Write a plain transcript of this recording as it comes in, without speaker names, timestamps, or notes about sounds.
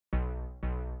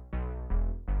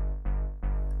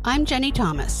I'm Jenny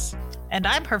Thomas. And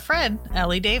I'm her friend,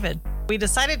 Ellie David. We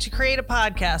decided to create a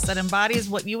podcast that embodies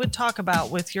what you would talk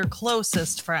about with your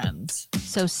closest friends.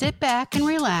 So sit back and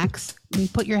relax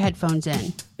and put your headphones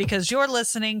in. Because you're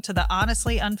listening to the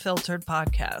Honestly Unfiltered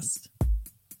podcast.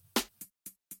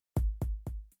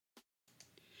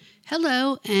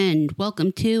 Hello, and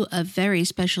welcome to a very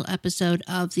special episode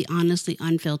of the Honestly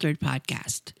Unfiltered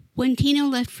podcast. When Tino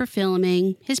left for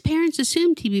filming, his parents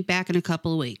assumed he'd be back in a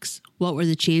couple of weeks. What were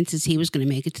the chances he was going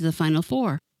to make it to the final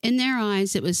four? In their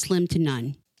eyes, it was slim to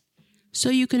none. So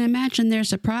you can imagine their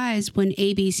surprise when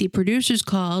ABC producers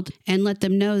called and let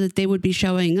them know that they would be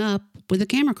showing up with a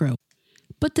camera crew.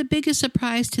 But the biggest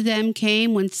surprise to them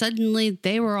came when suddenly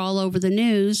they were all over the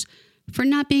news for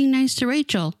not being nice to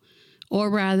Rachel, or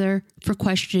rather, for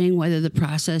questioning whether the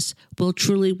process will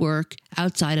truly work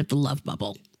outside of the love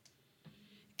bubble.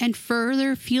 And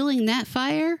further fueling that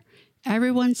fire,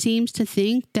 everyone seems to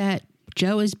think that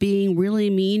Joe is being really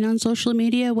mean on social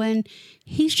media when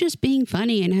he's just being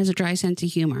funny and has a dry sense of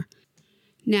humor.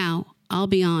 Now, I'll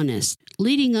be honest,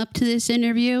 leading up to this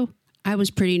interview, I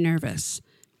was pretty nervous.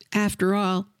 After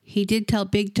all, he did tell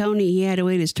Big Tony he had to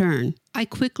wait his turn. I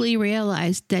quickly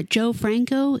realized that Joe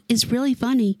Franco is really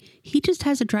funny. He just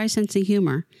has a dry sense of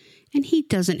humor. And he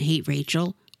doesn't hate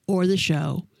Rachel or the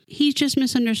show. He's just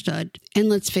misunderstood. And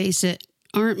let's face it,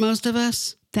 aren't most of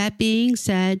us? That being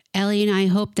said, Ellie and I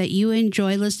hope that you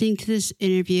enjoy listening to this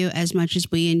interview as much as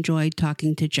we enjoyed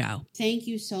talking to Joe. Thank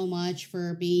you so much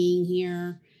for being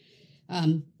here.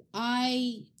 I've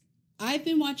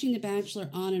been watching The Bachelor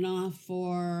on and off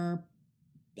for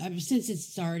since it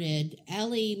started.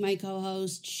 Ellie, my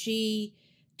co-host, she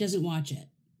doesn't watch it.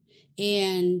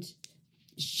 And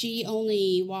she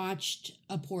only watched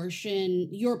a portion,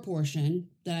 your portion,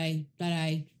 that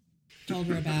I told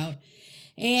her about.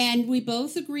 And we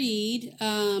both agreed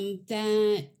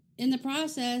that in the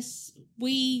process,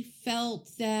 we felt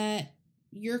that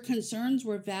your concerns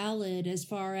were valid as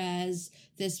far as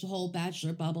this whole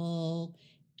Bachelor bubble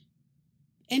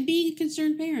and being a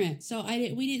concerned parent. So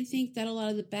we didn't think that a lot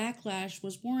of the backlash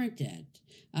was warranted.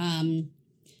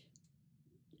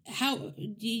 How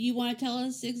do you want to tell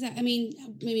us exactly? I mean,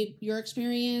 maybe your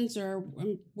experience or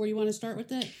where you want to start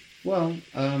with it? Well,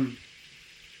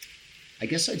 I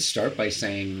guess I'd start by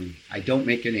saying I don't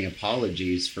make any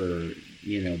apologies for,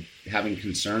 having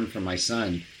concern for my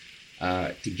son.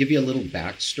 To give you a little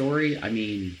backstory, I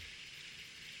mean,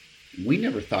 we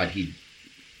never thought he'd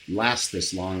last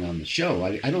this long on the show.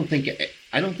 I don't think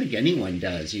anyone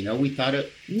does. We thought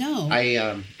it. No.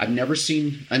 I've never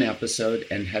seen an episode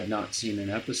and had not seen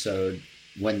an episode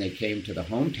when they came to the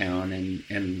hometown,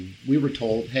 and we were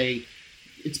told, hey,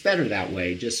 it's better that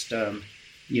way. Just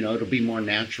it'll be more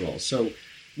natural. So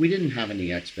we didn't have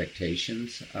any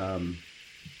expectations,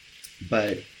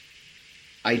 but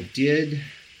I did.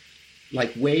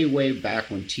 Like way back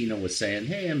when Tino was saying,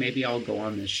 hey, maybe I'll go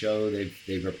on this show.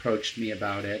 They've approached me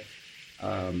about it.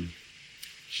 I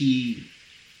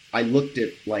looked at,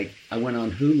 I went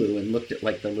on Hulu and looked at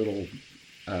the little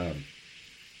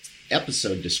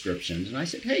episode descriptions. And I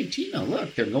said, hey, Tino,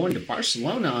 look, they're going to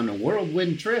Barcelona on a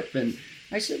whirlwind trip. And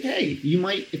I said, hey, you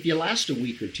might, if you last a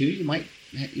week or two, you might,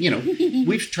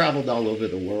 we've traveled all over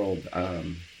the world.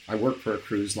 I work for a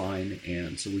cruise line.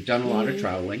 And so we've done a lot of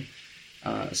traveling.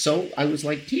 So I was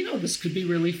like, Tino, this could be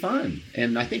really fun.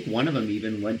 And I think one of them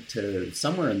even went to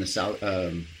somewhere in the South,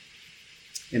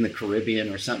 in the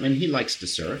Caribbean or something. And he likes to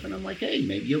surf. And I'm like, hey,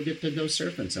 maybe you'll get to go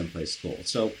surfing someplace cool.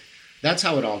 So that's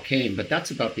how it all came. But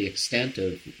that's about the extent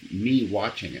of me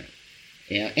watching it.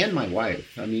 And my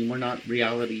wife. I mean, we're not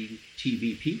reality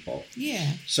TV people.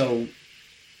 Yeah. So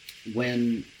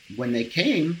when they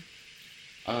came,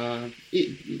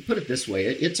 put it this way,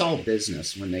 it's all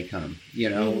business when they come,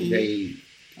 they,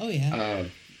 oh yeah.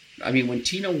 I mean, when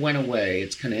Tino went away,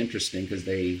 it's kind of interesting because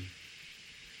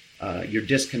you're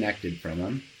disconnected from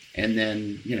them. And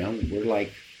then, we're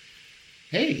like,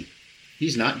 hey,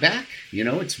 he's not back.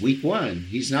 It's week 1.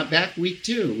 He's not back week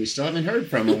 2. We still haven't heard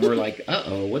from him. We're like,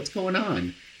 uh-oh, what's going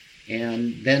on?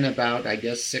 And then about, I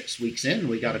guess, 6 weeks in,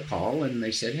 we got a call and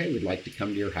they said, hey, we'd like to come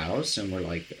to your house. And we're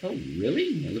like, oh,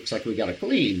 really? It looks like we got to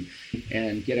clean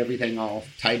and get everything all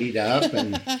tidied up.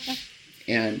 And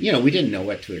we didn't know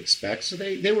what to expect. So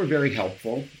they were very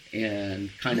helpful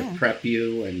and kind of prep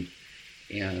you and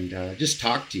just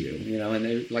talk to you, and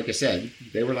they, like I said,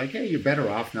 they were like, hey, you're better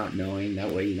off not knowing.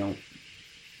 That way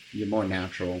you're more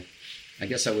natural. I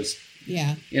guess I was,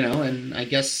 and I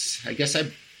guess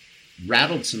I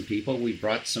rattled some people. We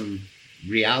brought some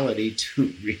reality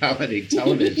to reality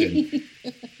television.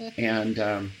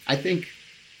 And I think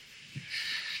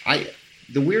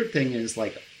the weird thing is,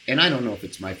 like, and I don't know if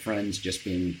it's my friends just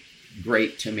being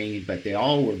great to me, but they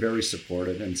all were very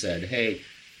supportive and said, hey,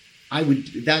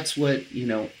 that's what,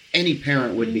 any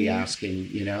parent would be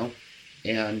asking,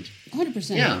 and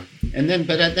 100%. Yeah. And then,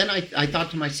 but then I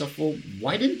thought to myself, well,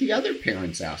 why didn't the other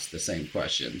parents ask the same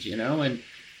questions, and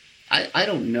I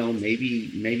don't know,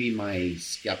 maybe my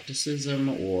skepticism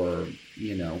or,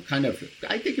 kind of,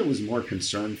 I think it was more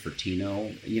concern for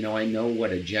Tino. I know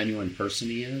what a genuine person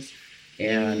he is.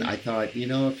 And I thought,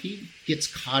 if he gets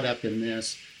caught up in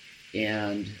this,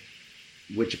 and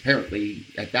which apparently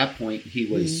at that point he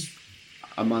was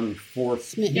among four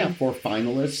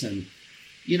finalists. And,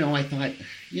 I thought,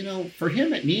 for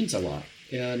him, it means a lot.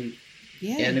 And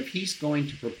if he's going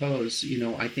to propose,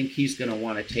 I think he's going to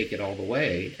want to take it all the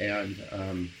way.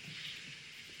 And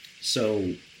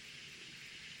so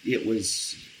it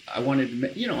was, I wanted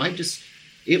to,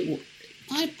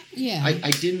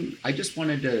 I just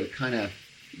wanted to kind of,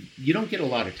 you don't get a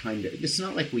lot of time it's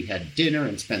not like we had dinner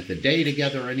and spent the day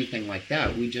together or anything like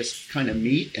that. We just kind of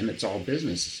meet and it's all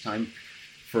business. It's time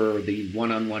for the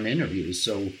one-on-one interviews.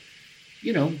 So,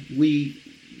 we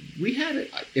had,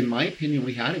 in my opinion,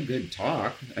 we had a good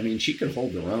talk. I mean, she could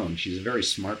hold her own. She's a very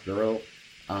smart girl.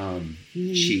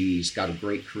 She's got a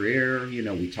great career.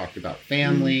 We talked about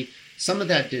family. Some of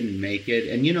that didn't make it.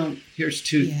 And, here's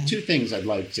two things I'd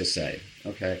like to say.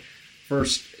 Okay.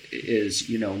 First is,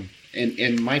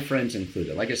 and my friends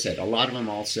included, like I said, a lot of them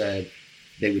all said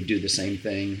they would do the same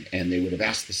thing and they would have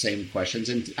asked the same questions.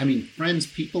 And I mean, friends,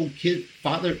 people,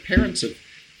 parents of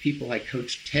people I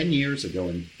coached 10 years ago,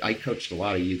 and I coached a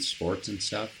lot of youth sports and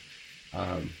stuff,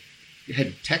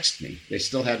 had texted me. They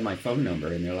still had my phone number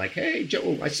and they're like, hey,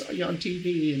 Joe, I saw you on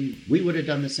TV, and we would have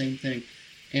done the same thing.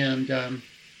 And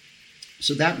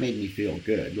so that made me feel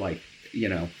good. Like,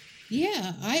 Yeah,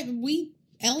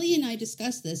 Ellie and I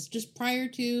discussed this just prior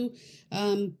to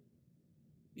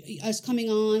us coming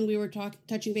on. We were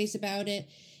touching base about it.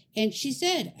 And she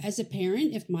said, as a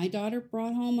parent, if my daughter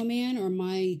brought home a man, or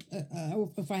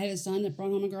if I had a son that brought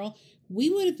home a girl, we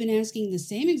would have been asking the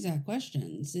same exact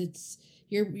questions. It's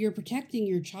you're protecting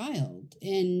your child,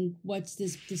 and what's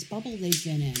this bubble they've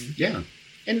been in? Yeah,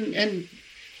 and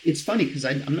it's funny because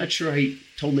I'm not sure I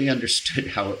totally understood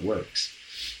how it works.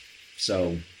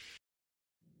 So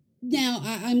now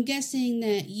I'm guessing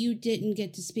that you didn't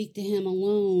get to speak to him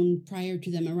alone prior to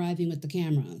them arriving with the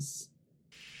cameras.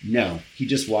 No, he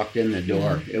just walked in the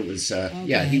door. It was,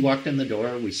 okay. He walked in the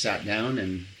door. We sat down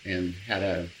and had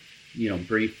a,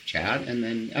 brief chat. And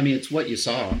then, I mean, it's what you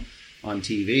saw on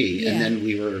TV. Yeah. And then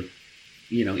we were,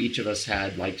 each of us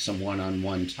had like some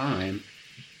one-on-one time.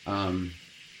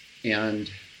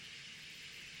 And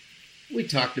we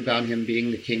talked about him being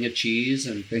the king of cheese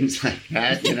and things like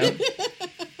that,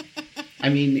 I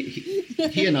mean,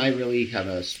 he and I really have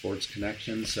a sports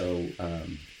connection. So,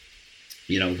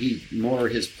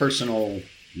 his personal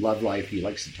love life, he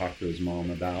likes to talk to his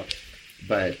mom about.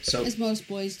 But so, as most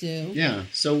boys do. Yeah.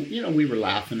 So, we were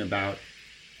laughing about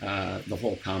the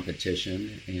whole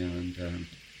competition, and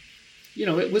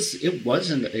it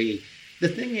wasn't the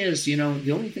thing is, the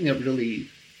only thing that really,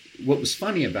 what was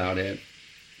funny about it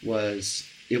was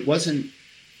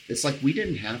it's like we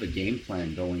didn't have a game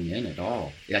plan going in at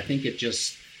all. I think it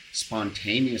just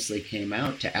spontaneously came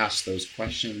out to ask those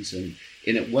questions, and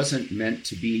it wasn't meant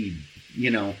to be,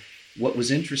 what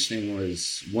was interesting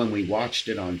was when we watched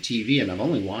it on TV, and I've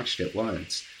only watched it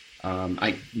once.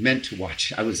 I meant to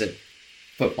watch, I was at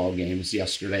football games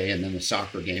yesterday and then the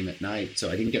soccer game at night, so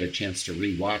I didn't get a chance to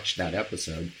rewatch that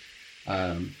episode.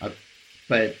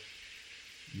 But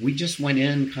we just went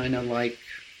in kind of like,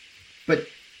 but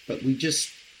we just,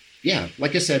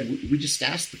 like I said, we just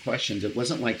asked the questions. It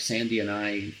wasn't like Sandy and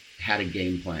I had a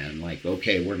game plan, like,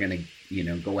 okay, we're going to,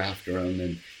 go after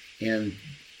them. And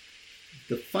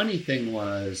the funny thing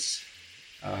was,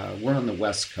 we're on the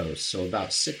West Coast, so about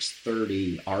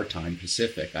 6:30 our time,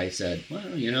 Pacific. I said, well,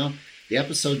 the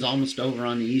episode's almost over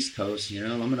on the East Coast.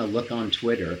 I'm going to look on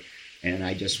Twitter. And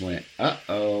I just went,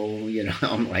 uh-oh,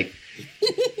 I'm like...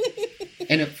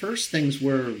 And at first things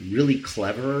were really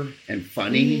clever and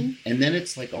funny. And then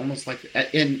it's like almost like...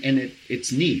 And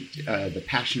it's neat, the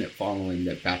passionate following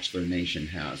that Bachelor Nation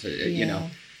has.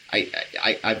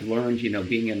 I've learned,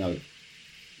 being in a,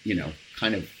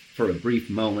 kind of for a brief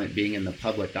moment, being in the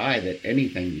public eye, that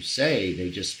anything you say,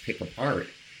 they just pick apart.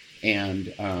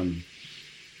 And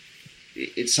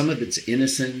some of it's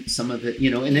innocent, some of it,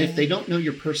 and if they don't know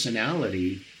your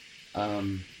personality,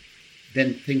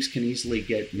 then things can easily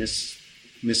get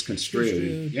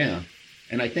misconstrued. Yeah.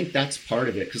 And I think that's part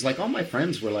of it. Because like all my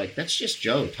friends were like, that's just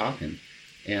Joe talking.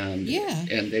 And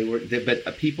and they were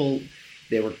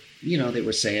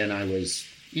saying I was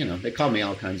they call me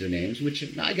all kinds of names,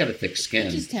 which I got a thick skin.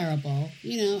 Which is terrible.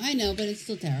 I know, but it's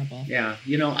still terrible. Yeah.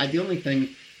 The only thing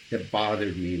that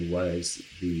bothered me was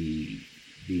the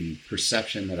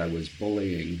perception that I was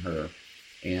bullying her,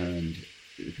 and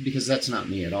because that's not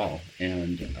me at all.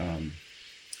 And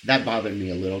that bothered me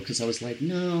a little, because I was like,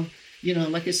 no,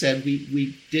 like I said,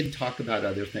 we did talk about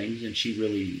other things, and she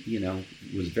really,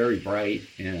 was very bright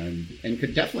and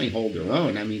could definitely hold her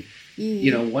own. I mean,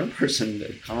 one person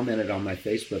commented on my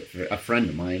Facebook, a friend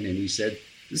of mine, and he said,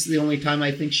 this is the only time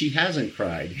I think she hasn't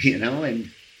cried, and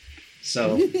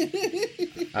so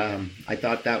I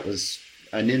thought that was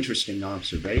an interesting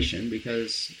observation,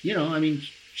 because, I mean,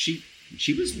 she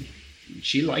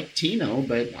liked Tino,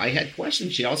 but I had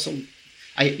questions. She also,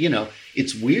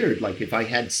 it's weird. Like, if I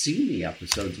had seen the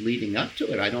episodes leading up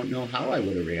to it, I don't know how I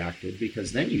would have reacted,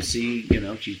 because then you see,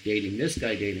 she's dating this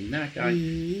guy, dating that guy.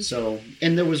 Mm-hmm. So,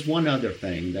 and there was one other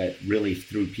thing that really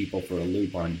threw people for a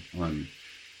loop on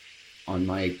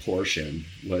my portion,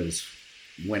 was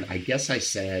when I guess I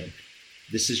said,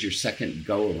 this is your second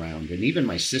go around. And even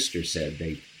my sister said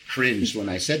they cringed when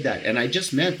I said that. And I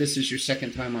just meant, this is your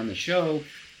second time on the show.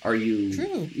 Are you,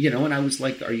 True. And I was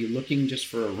like, are you looking just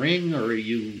for a ring, or are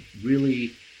you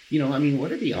really, I mean,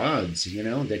 what are the odds,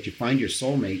 that you find your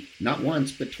soulmate not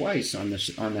once, but twice on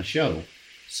the show?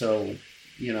 So,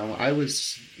 I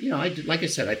was, like I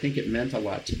said, I think it meant a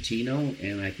lot to Tino,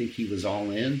 and I think he was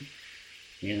all in,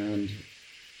 and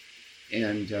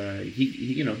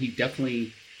he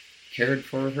definitely cared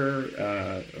for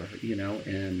her,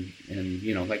 and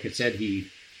like I said,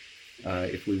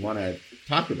 if we want to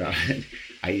talk about it,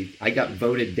 I got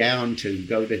voted down to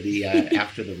go to the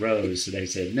after the rose. So they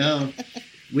said, no,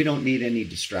 we don't need any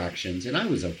distractions. And I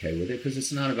was okay with it, because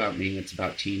it's not about me. It's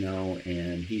about Tino.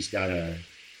 And he's got a,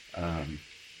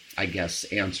 I guess,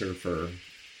 answer for,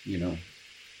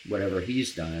 whatever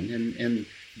he's done. And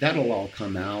that'll all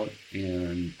come out.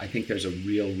 And I think there's a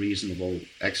real reasonable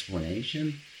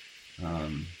explanation.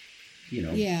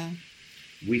 Yeah.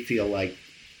 We feel like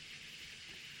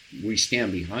we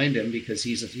stand behind him, because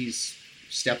he's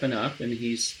stepping up, and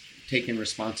he's taking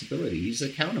responsibility. He's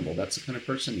accountable. That's the kind of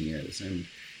person he is. And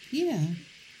yeah.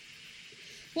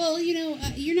 Well,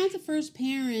 you're not the first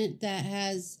parent that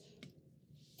has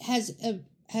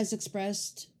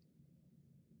expressed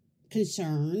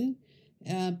concern.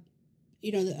 A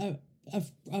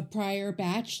prior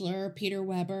Bachelor, Peter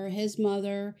Weber, his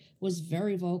mother was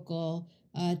very vocal,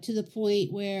 to the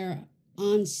point where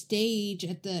on stage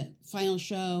at the final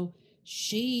show,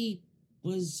 she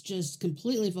was just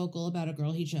completely vocal about a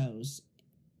girl he chose,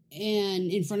 and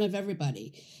in front of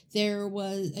everybody. There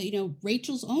was,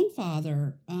 Rachel's own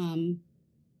father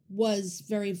was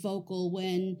very vocal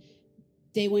when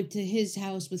they went to his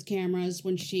house with cameras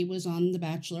when she was on the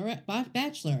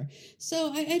Bachelor.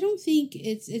 So I don't think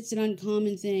it's an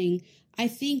uncommon thing. I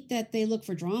think that they look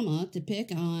for drama to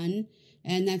pick on,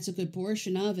 and that's a good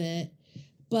portion of it.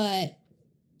 But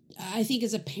I think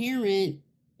as a parent,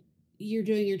 you're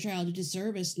doing your child a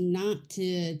disservice not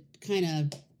to kind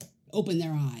of open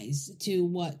their eyes to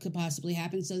what could possibly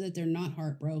happen, so that they're not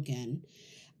heartbroken.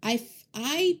 I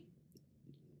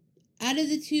out of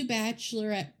the two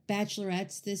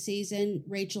bachelorettes this season,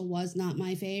 Rachel was not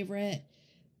my favorite,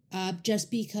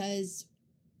 just because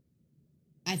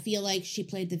I feel like she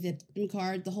played the victim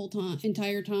card the whole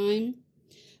entire time.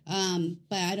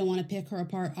 But I don't want to pick her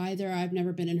apart either. I've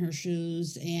never been in her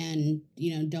shoes, and,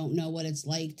 don't know what it's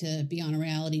like to be on a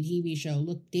reality TV show.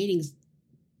 Look, dating's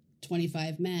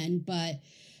 25 men, but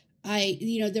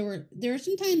there was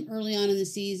some time early on in the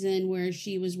season where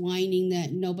she was whining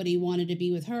that nobody wanted to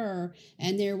be with her,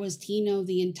 and there was Tino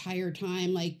the entire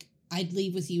time, like, I'd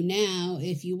leave with you now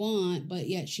if you want, but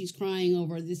yet she's crying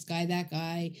over this guy, that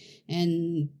guy,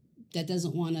 and that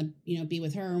doesn't want to, be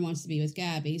with her and wants to be with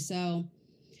Gabby. So,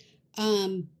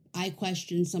 I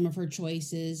question some of her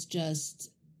choices, just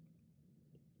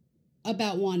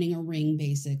about wanting a ring,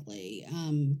 basically.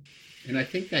 And I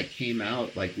think that came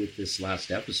out, like, with this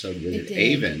last episode with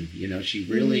Avon. She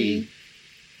really,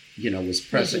 was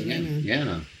pressing him.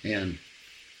 Yeah. And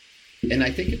I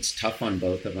think it's tough on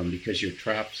both of them, because you're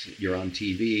trapped, you're on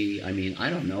TV. I mean, I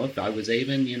don't know, if I was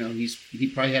Avon, he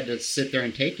probably had to sit there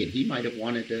and take it. He might have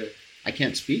wanted to, I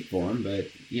can't speak for him, but,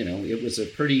 it was a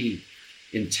pretty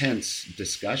intense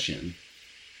discussion.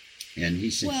 And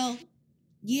he said, well,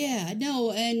 yeah,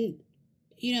 no. And,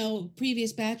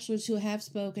 previous bachelors who have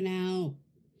spoken out,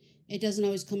 it doesn't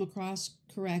always come across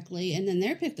correctly. And then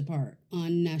they're picked apart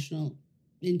in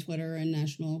Twitter and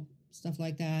national stuff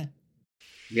like that.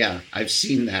 Yeah, I've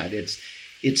seen that.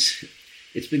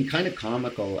 It's been kind of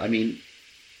comical. I mean,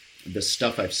 the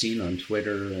stuff I've seen on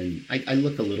Twitter, and I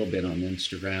look a little bit on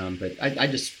Instagram, but I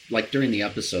just, like, during the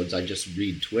episodes, I just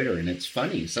read Twitter, and it's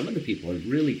funny. Some of the people are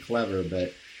really clever,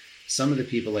 but some of the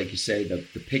people, like you say, the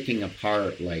picking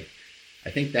apart, like, I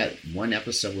think that one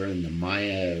episode where in the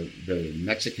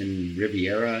Mexican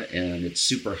Riviera, and it's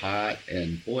super hot,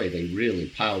 and boy, they really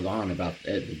piled on about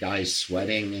the guys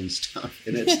sweating and stuff,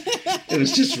 and it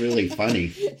was just really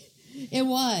funny. It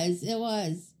was.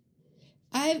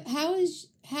 How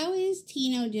is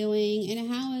Tino doing, and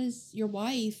how is your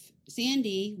wife,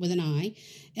 Sandy, with an I,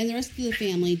 and the rest of the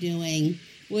family doing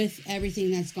with everything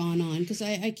that's gone on? Because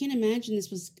I can't imagine this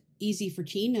was easy for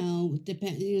Tino,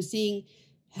 seeing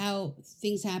how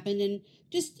things happened, and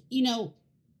just,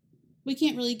 we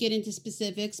can't really get into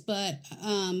specifics, but,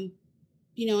 I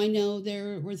know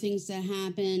there were things that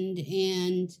happened,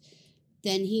 and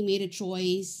then he made a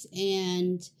choice,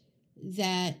 and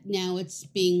that now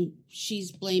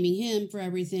she's blaming him for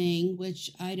everything,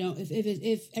 which I don't,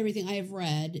 if everything I have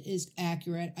read is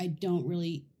accurate, I don't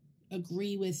really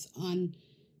agree with on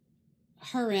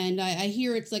her end. I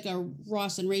hear it's like a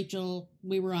Ross and Rachel,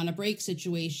 we were on a break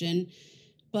situation,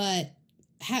 but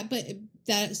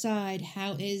that aside,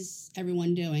 how is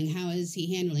everyone doing? How is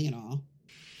he handling it all?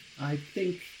 I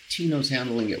think Tino's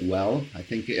handling it well. I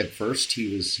think at first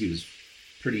he was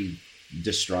pretty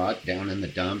distraught, down in the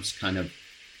dumps, kind of,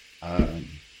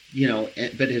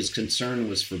 but his concern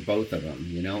was for both of them.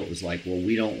 It was like, well,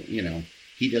 we don't,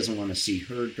 he doesn't want to see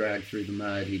her dragged through the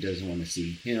mud. He doesn't want to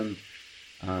see him.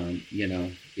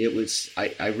 It was,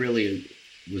 I really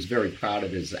was very proud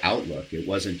of his outlook. It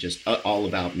wasn't just all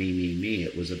about me.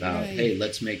 It was about, right, hey,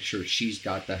 let's make sure she's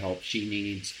got the help she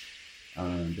needs.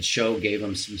 The show gave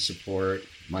him some support.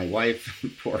 My wife,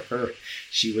 poor her,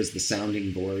 she was the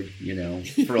sounding board,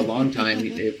 For a long time,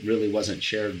 it really wasn't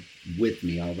shared with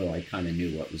me, although I kind of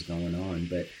knew what was going on.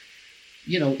 But,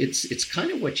 it's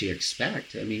kind of what you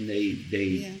expect. I mean,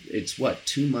 it's what,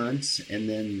 2 months, and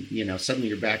then, suddenly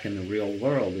you're back in the real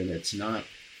world, and it's not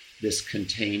this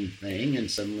contained thing, and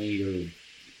suddenly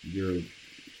you're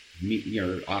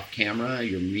off camera,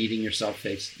 you're meeting yourself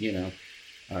face, in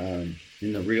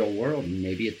the real world, and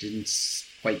maybe it didn't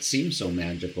quite seem so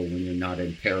magical when you're not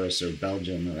in Paris or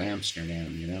Belgium or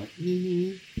Amsterdam,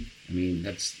 Mm-hmm. I mean,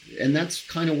 that's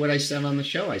kind of what I said on the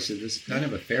show. I said, this is kind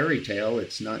of a fairy tale.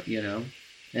 It's not,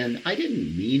 and I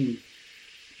didn't mean,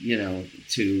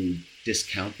 to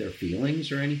discount their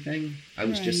feelings or anything. I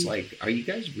was just like, are you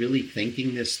guys really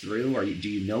thinking this through? Do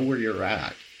you know where you're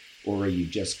at? Or are you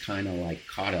just kind of like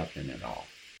caught up in it all?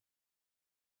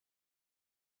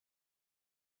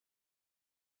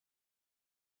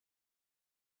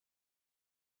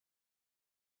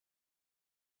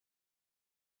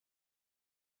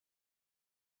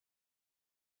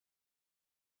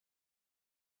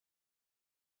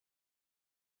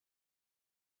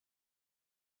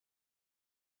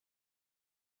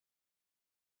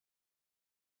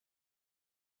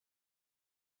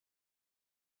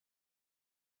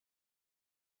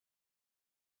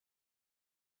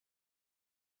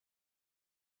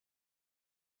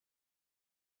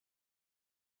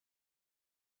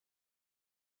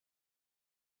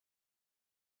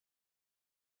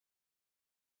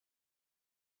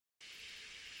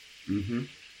 Mm-hmm.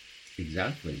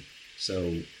 Exactly.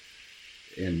 So,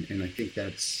 and I think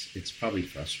it's probably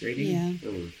frustrating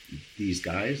for these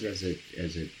guys as it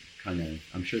kind of,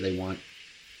 I'm sure the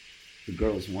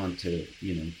girls want to,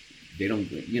 they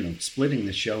don't, splitting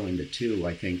the show into two.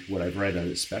 I think what I've read,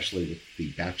 especially with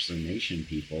the Bachelor Nation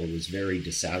people, was very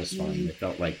dissatisfying. Mm-hmm. It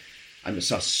felt like I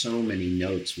saw so many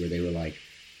notes where they were like,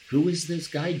 who is this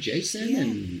guy, Jason? Yeah.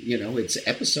 And, it's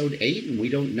episode 8 and we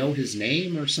don't know his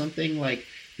name or something. Like,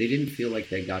 they didn't feel like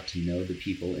they got to know the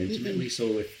people intimately.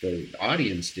 Mm-hmm. So if the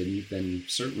audience didn't, then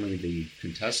certainly the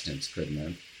contestants couldn't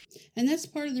have. And that's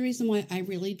part of the reason why I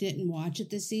really didn't watch it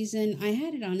this season. I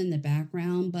had it on in the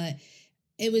background, but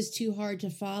it was too hard to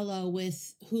follow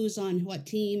with who's on what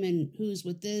team and who's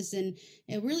with this. And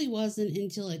it really wasn't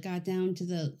until it got down to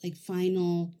the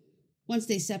final, once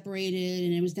they separated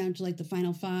and it was down to the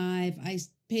final 5, I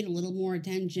paid a little more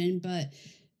attention, but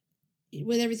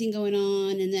with everything going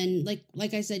on, and then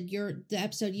like I said, the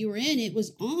episode you were in, it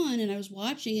was on and I was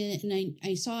watching it, and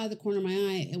I saw out of the corner of my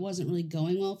eye it wasn't really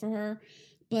going well for her,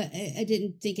 but I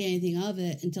didn't think anything of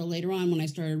it until later on when I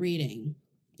started reading,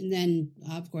 and then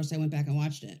of course I went back and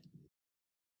watched it.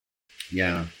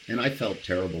 Yeah, and I felt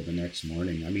terrible the next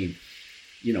morning. I mean,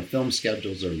 film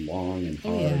schedules are long and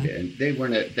hard, and they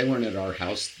weren't at our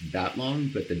house that long,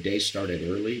 but the day started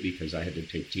early because I had to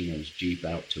take Tino's Jeep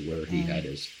out to where he had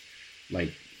his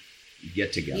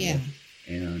get together. Yeah.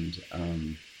 And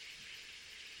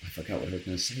I forgot what I was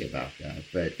going to say about that,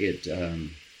 but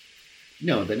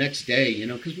no, the next day, you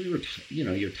know, because we were, you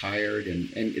know, you're tired and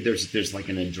there's like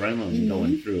an adrenaline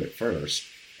going through it first,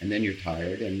 and then you're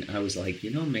tired. And I was like, you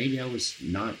know, maybe I was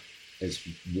not as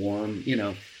warm, you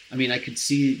know. I mean, I could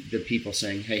see the people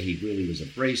saying, hey, he really was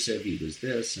abrasive, he was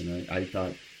this. And I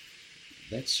thought,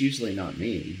 that's usually not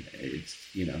me. It's,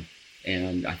 you know,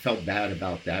 and I felt bad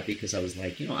about that because I was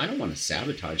like, you know, I don't want to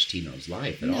sabotage Tino's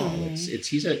life at all.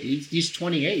 He's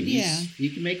 28. He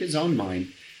can make his own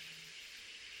mind.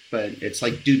 But it's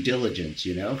like due diligence,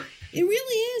 you know? It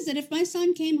really is. And if my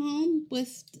son came home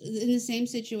in the same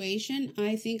situation,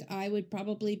 I think I would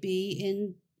probably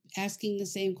be asking the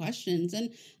same questions.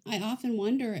 And I often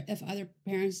wonder if other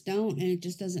parents don't, and it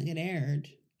just doesn't get aired.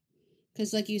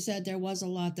 Because like you said, there was a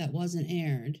lot that wasn't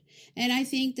aired. And I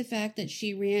think the fact that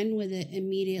she ran with it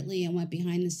immediately and went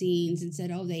behind the scenes and said,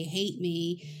 oh, they hate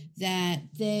me, that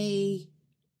they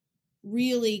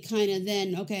really kind of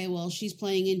then, okay, well, she's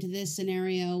playing into this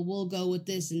scenario, we'll go with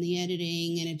this in the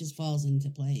editing, and it just falls into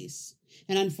place.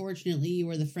 And unfortunately, you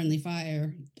were the friendly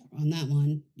fire on that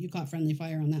one. You caught friendly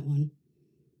fire on that one.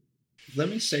 Let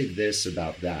me say this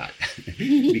about that,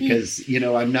 because, you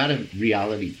know, I'm not a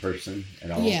reality person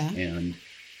at all. Yeah.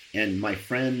 And my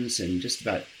friends and just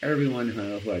about everyone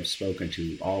who I've spoken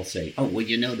to all say, oh, well,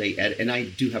 you know, they edit. And I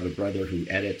do have a brother who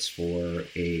edits for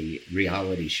a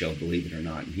reality show, believe it or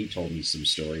not. And he told me some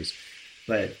stories.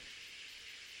 But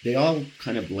they all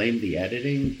kind of blame the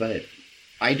editing, but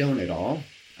I don't at all.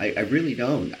 I really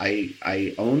don't.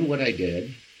 I own what I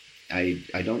did.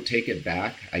 I don't take it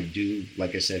back. I do,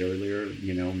 like I said earlier,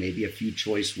 you know, maybe a few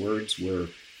choice words were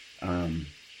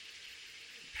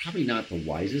probably not the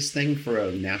wisest thing for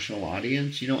a national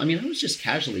audience. You know, I mean, I was just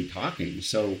casually talking.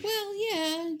 So, well,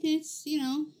 yeah, it's, you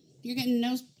know, you're getting to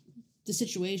know the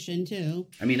situation too.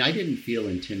 I mean, I didn't feel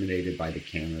intimidated by the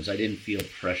cameras. I didn't feel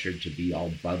pressured to be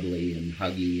all bubbly and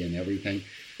huggy and everything.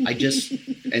 I just,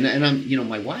 and I'm, you know,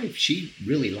 my wife, she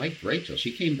really liked Rachel.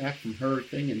 She came back from her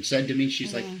thing and said to me,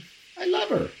 she's like, I love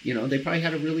her. You know, they probably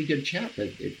had a really good chat, but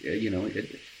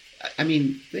I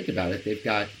mean, think about it. They've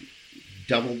got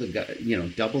double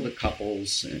the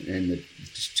couples, and they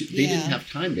didn't have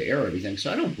time to air everything. So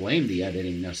I don't blame the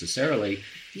editing necessarily.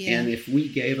 Yeah. And if we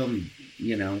gave them,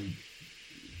 you know,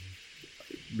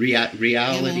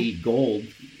 reality gold,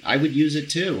 I would use it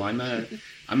too. I'm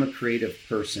a creative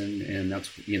person, and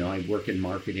that's, you know, I work in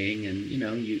marketing, and, you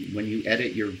know, when you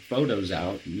edit your photos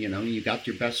out, you know, you got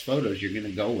your best photos, you're going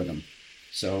to go with them.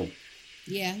 So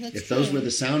yeah, that's if those were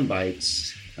the sound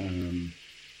bites, then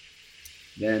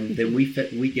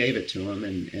we gave it to them,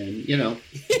 and you know,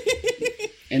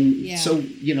 and so,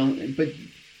 you know,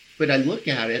 but I look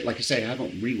at it, like I say, I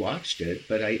haven't rewatched it,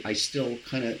 but I still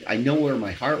kind of, I know where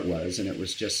my heart was, and it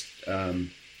was just,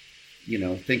 you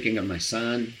know, thinking of my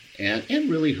son and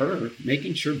really her,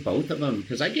 making sure both of them,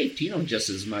 because I gave Tino just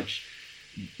as much,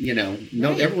 you know,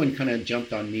 everyone kind of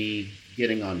jumped on me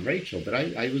getting on Rachel, but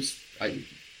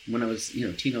when I was, you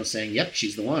know, Tino saying, yep,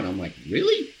 she's the one, I'm like,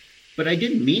 really? But I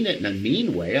didn't mean it in a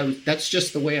mean way. That's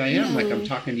just the way I am. No. Like I'm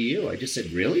talking to you. I just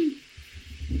said, really?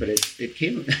 But it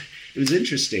came, it was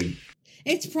interesting.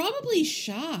 It's probably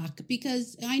shock,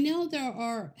 because I know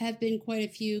have been quite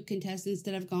a few contestants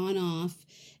that have gone off,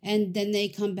 and then they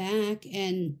come back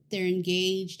and they're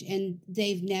engaged, and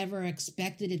they've never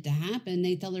expected it to happen.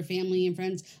 They tell their family and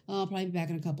friends, oh, I'll probably be back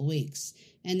in a couple weeks.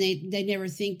 And they never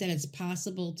think that it's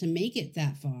possible to make it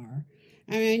that far.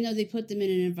 I mean, I know they put them in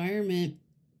an environment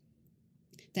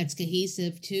that's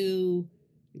cohesive to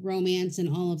romance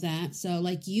and all of that. So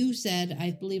like you said,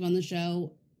 I believe on the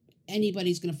show,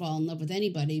 anybody's going to fall in love with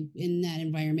anybody in that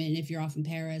environment if you're off in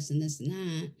Paris and this and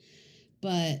that.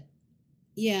 But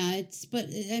yeah,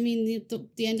 I mean,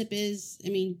 the end up is, I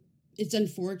mean, it's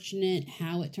unfortunate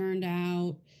how it turned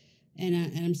out. And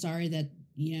I'm sorry that,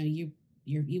 you know,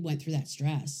 you went through that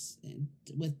stress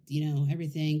with, you know,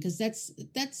 everything. Cause that's,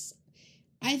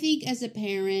 I think as a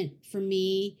parent, for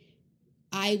me,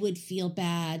 I would feel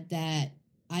bad that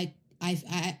I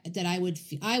would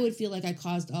feel like I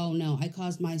caused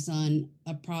my son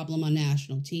a problem on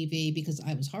national TV because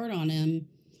I was hard on him.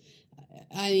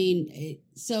 I mean,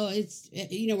 so it's,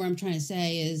 you know, what I'm trying to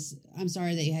say is I'm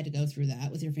sorry that you had to go through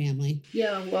that with your family.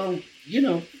 Yeah, well, you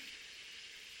know,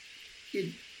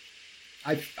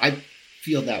 I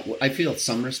feel that I feel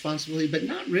some responsibility, but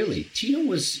not really.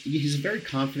 Tino he's a very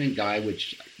confident guy,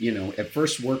 which, you know, at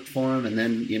first worked for him. And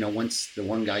then, you know, once the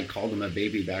one guy called him a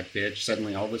baby back bitch,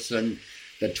 suddenly all of a sudden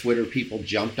the Twitter people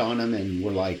jumped on him and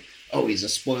were like, oh, he's a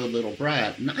spoiled little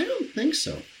brat. And I don't think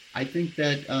so. I think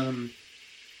that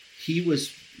he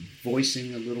was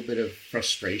voicing a little bit of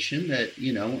frustration that,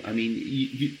 you know, I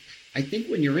mean, I think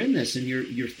when you're in this and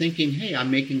you're thinking, hey,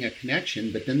 I'm making a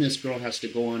connection, but then this girl has to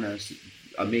go on a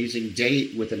amazing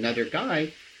date with another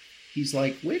guy. He's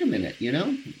like, wait a minute,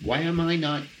 why am I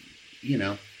not,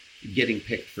 getting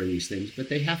picked for these things? But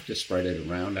they have to spread it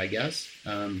around, I guess,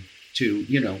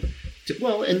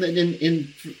 well, and then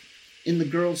in the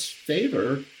girl's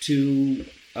favor to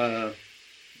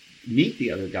meet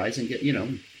the other guys and get,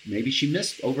 maybe she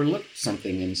overlooked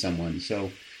something in someone. So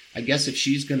I guess if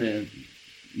she's going to,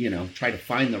 try to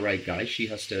find the right guy, she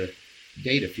has to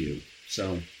date a few.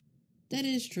 So that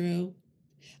is true.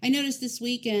 I noticed this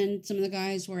weekend some of the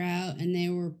guys were out and they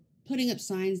were putting up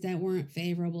signs that weren't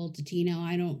favorable to Tino.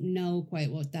 I don't know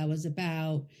quite what that was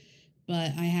about,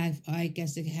 but I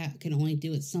guess it can only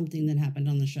do with something that happened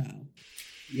on the show.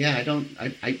 Yeah,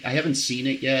 I haven't seen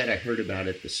it yet. I heard about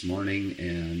it this morning,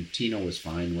 and Tino was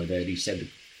fine with it. He said,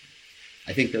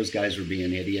 I think those guys were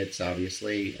being idiots,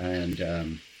 obviously,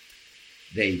 and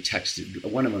they texted,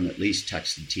 one of them at least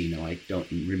texted Tino. I don't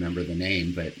remember the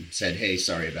name, but said, hey,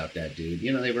 sorry about that, dude.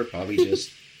 They were probably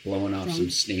just blowing off some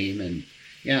steam, and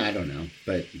yeah, I don't know.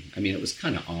 But, I mean, it was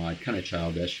kind of odd, kind of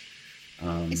childish.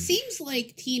 It seems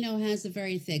like Tino has a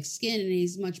very thick skin, and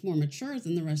he's much more mature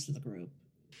than the rest of the group.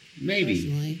 Maybe.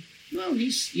 Personally. Well,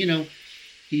 he's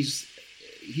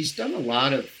done a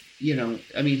lot of,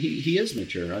 I mean, he is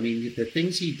mature. I mean, the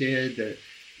things he did,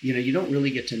 you don't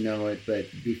really get to know it, but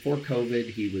before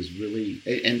COVID, he was really,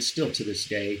 and still to this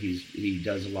day, he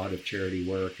does a lot of charity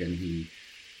work, and he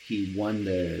won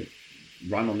the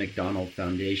Ronald McDonald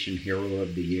Foundation Hero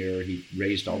of the Year. He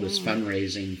raised all this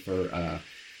fundraising for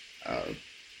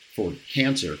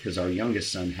cancer, because our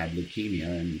youngest son had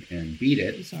leukemia and beat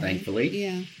it, thankfully.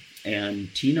 Yeah.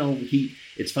 And Tino,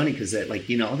 it's funny because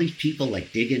all these people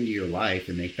dig into your life,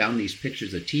 and they found these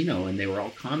pictures of Tino, and they were all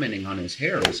commenting on his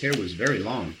hair. His hair was very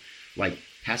long,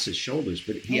 past his shoulders,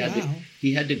 but he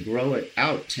had to grow it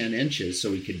out 10 inches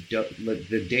so he could,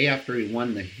 the day after he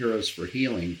won the Heroes for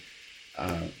Healing,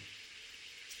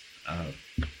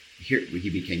 he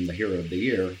became the Hero of the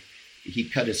Year. He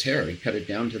cut his hair. He cut it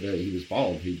down to he was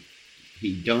bald. He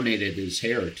donated his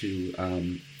hair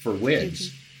to for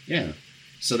wigs. Yeah.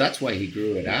 So that's why he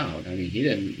grew it out. I mean, he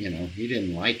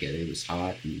didn't like it. It was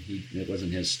hot, and it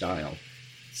wasn't his style.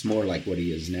 It's more like what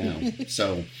he is now.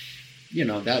 So,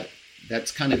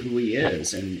 that's kind of who he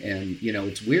is. And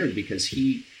it's weird because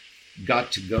he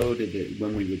got to go to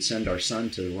when we would send our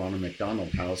son to the Ronald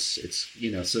McDonald House. It's,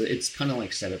 so it's kind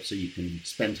of set up so you can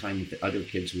spend time with the other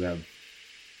kids who have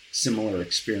similar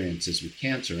experiences with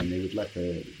cancer, and they would let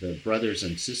the brothers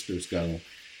and sisters go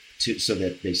so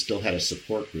that they still had a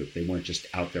support group. They weren't just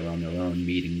out there on their own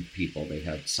meeting people. They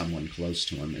had someone close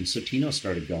to them. And so Tino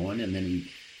started going, and then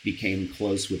he became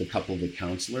close with a couple of the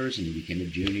counselors, and he became a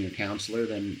junior counselor,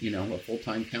 then, a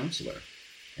full-time counselor.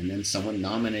 And then someone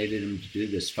nominated him to do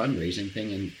this fundraising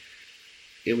thing, and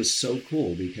it was so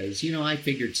cool because, I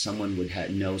figured someone would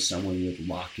know someone with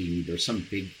Lockheed or some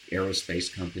big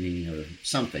aerospace company or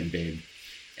something big,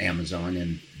 Amazon,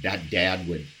 and that dad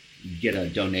would get a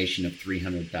donation of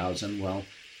 $300,000. Well,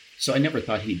 so I never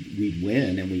thought we'd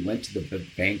win, and we went to the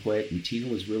banquet, and Tino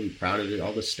was really proud of it.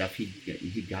 All the stuff he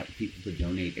got people to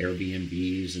donate,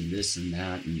 Airbnbs and this and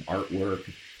that and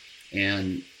artwork,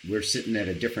 and we're sitting at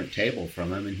a different table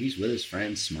from him, and he's with his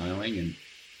friends smiling. And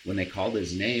when they called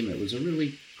his name, it was a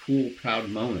really cool, proud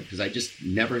moment, because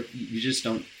you just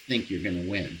don't think you're going to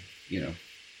win,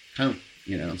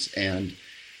 and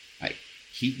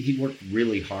he worked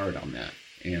really hard on that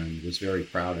and was very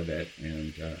proud of it,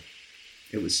 and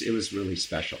it was really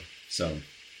special. So,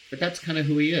 but that's kind of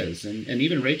who he is, and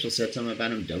even Rachel said something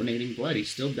about him donating blood. He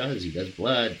still does. He does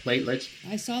blood, platelets.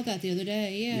 I saw that the other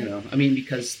day. Yeah.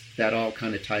 Because that all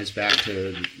kind of ties back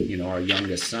to our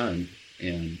youngest son,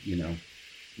 and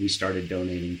we started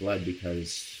donating blood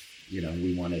because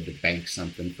we wanted to bank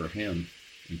something for him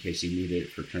in case he needed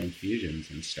it for transfusions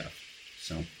and stuff.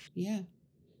 So yeah.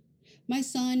 My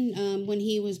son, when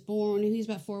he was born, he was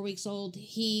about 4 weeks old,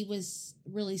 he was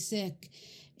really sick,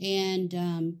 and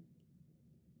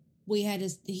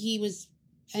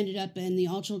ended up in the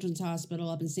All Children's Hospital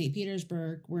up in St.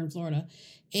 Petersburg. We're in Florida.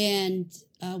 And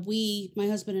my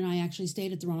husband and I actually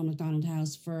stayed at the Ronald McDonald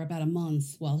House for about a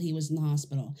month while he was in the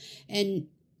hospital. And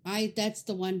that's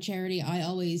the one charity I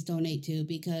always donate to,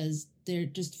 because they're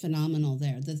just phenomenal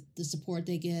there. The support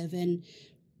they give, and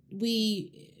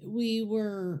we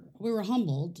were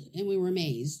humbled and we were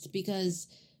amazed, because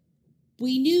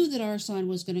we knew that our son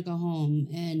was going to go home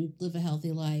and live a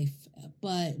healthy life,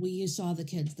 but we saw the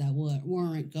kids that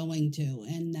weren't going to,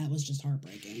 and that was just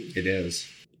heartbreaking. It is.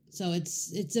 So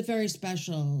it's a very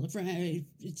special,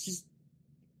 it's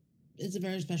a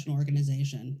very special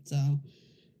organization. So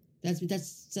That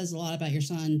says a lot about your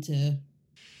son to.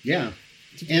 Yeah.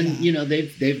 And,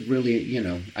 they've really,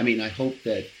 I mean, I hope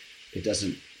that it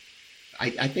doesn't,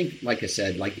 I think, like I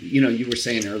said, you were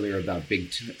saying earlier about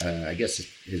I guess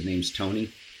his name's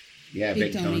Tony. Yeah,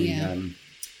 Big Tony. Yeah.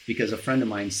 Because a friend of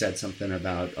mine said something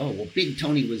about, Big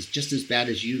Tony was just as bad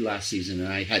as you last season.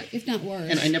 And if not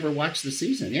worse. And I never watched the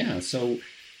season. Yeah. So,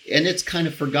 and it's kind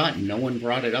of forgotten. No one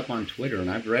brought it up on Twitter, and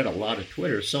I've read a lot of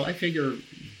Twitter. So I figure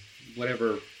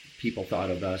whatever people thought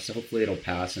of us, hopefully it'll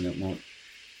pass and it won't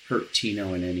hurt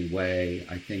Tino in any way.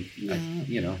 I think,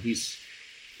 he's,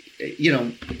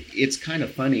 it's kind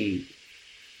of funny,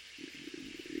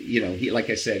 like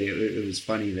I said, it was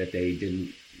funny that they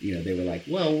didn't, they were like,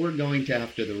 well, we're going to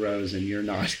after the rose and you're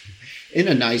not, in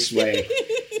a nice way.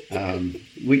 And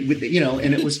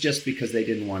it was just because they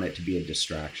didn't want it to be a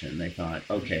distraction. They thought,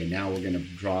 okay, now we're going to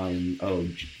draw in,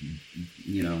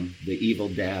 the evil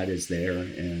dad is there,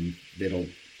 and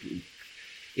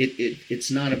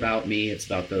it's not about me. It's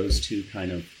about those two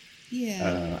kind of,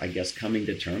 I guess, coming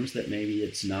to terms that maybe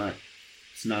it's not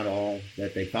all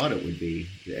that they thought it would be,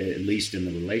 at least in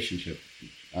the relationship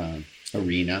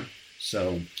arena.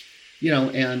 So,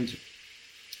 and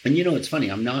it's funny.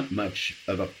 I'm not much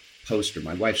of a poster.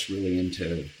 My wife's really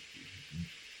into,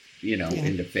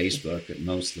 into Facebook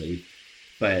mostly,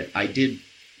 but I did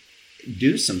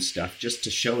do some stuff just to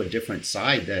show a different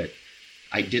side that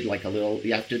I did, like a little,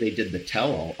 after they did the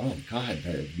tell-all, oh God,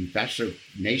 the Bachelor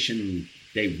Nation,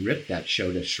 they ripped that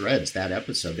show to shreds, that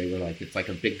episode. They were like, it's like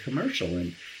a big commercial.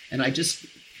 And I just,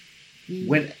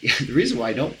 the reason why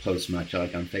I don't post much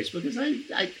like on Facebook is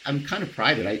I'm kind of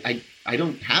private. I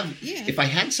don't have, if I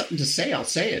had something to say, I'll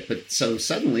say it. But so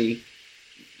suddenly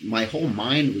my whole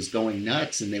mind was going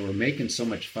nuts, and they were making so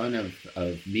much fun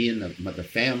of me and the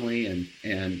family.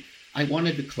 And I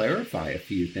wanted to clarify a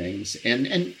few things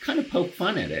and kind of poke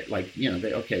fun at it. Like,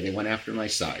 they went after my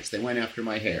size. They went after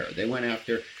my hair. They went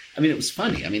after, it was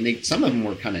funny. Some of them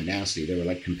were kind of nasty. They were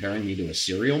like comparing me to a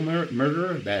serial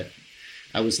murderer that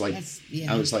I was like,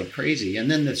 I was like crazy.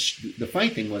 And then the funny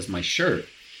thing was my shirt.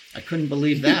 I couldn't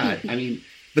believe that.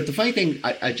 But the funny thing,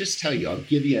 I just tell you, I'll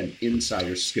give you an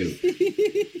insider scoop.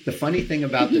 The funny thing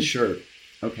about the shirt,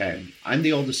 okay, I'm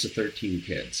the oldest of 13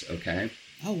 kids, okay?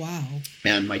 Oh, wow.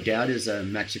 And my dad is a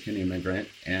Mexican immigrant,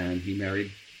 and he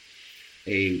married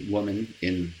a woman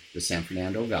in the San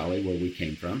Fernando Valley where we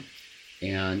came from.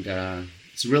 And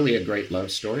it's really a great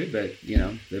love story, but,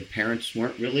 the parents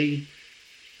weren't really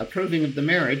approving of the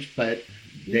marriage, but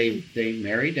they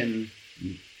married, and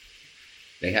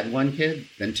they had one kid,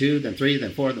 then two, then three,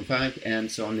 then four, then five.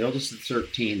 And so I'm the oldest of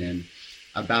 13. And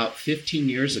about 15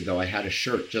 years ago, I had a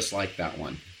shirt just like that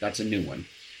one. That's a new one.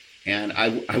 And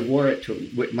I wore it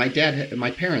to my dad. My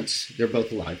parents, they're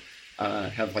both alive,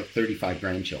 have like 35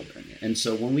 grandchildren. And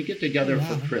so when we get together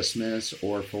for Christmas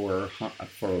or for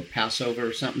Passover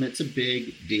or something, it's a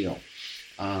big deal.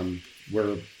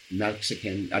 We're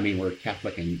Mexican. we're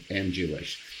Catholic and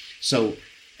Jewish. So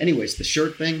anyways, the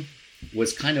shirt thing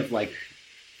was kind of like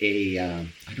I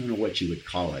don't know what you would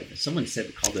call it. Someone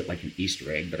called it like an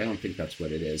Easter egg, but I don't think that's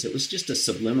what it is. It was just a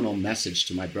subliminal message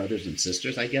to my brothers and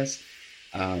sisters, I guess.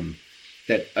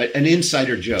 That an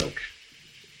insider joke.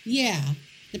 Yeah,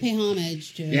 to pay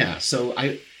homage to. Yeah, so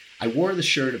I wore the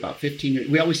shirt about 15 years.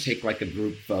 We always take like a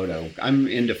group photo. I'm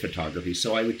into photography,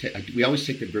 so we always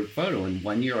take a group photo. And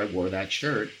one year I wore that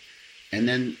shirt, and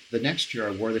then the next year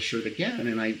I wore the shirt again,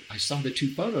 and I saw the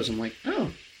two photos. I'm like,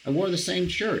 oh, I wore the same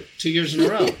shirt 2 years in a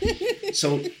row.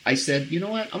 So I said, you know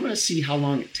what? I'm going to see how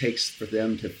long it takes for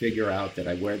them to figure out that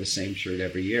I wear the same shirt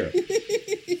every year.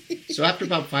 So after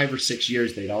about 5 or 6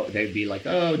 years, they'd be like,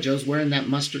 oh, Joe's wearing that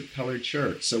mustard-colored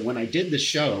shirt. So when I did the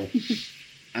show,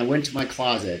 I went to my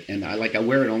closet, and I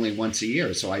wear it only once a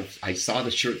year. So I saw the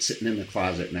shirt sitting in the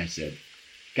closet, and I said,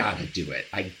 gotta do it.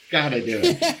 I gotta do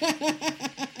it.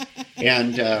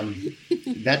 And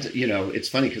that's, it's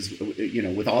funny because,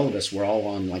 with all of us, we're all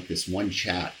on like this one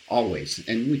chat always.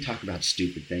 And we talk about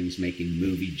stupid things, making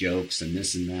movie jokes and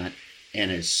this and that.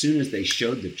 And as soon as they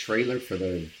showed the trailer for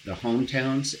the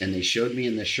hometowns and they showed me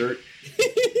in the shirt,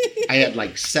 I had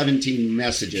like 17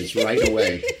 messages right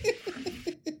away.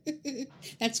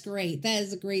 That's great. That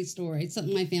is a great story. It's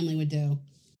something my family would do.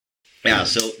 Yeah.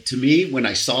 So to me, when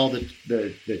I saw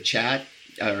the chat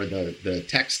or the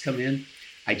text come in,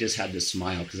 I just had to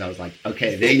smile because I was like,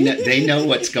 okay, they know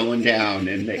what's going down,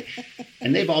 and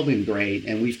they've all been great,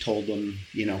 and we've told them,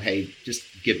 hey, just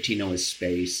give Tino his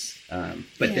space.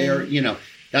 But they're,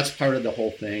 that's part of the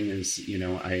whole thing is,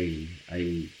 I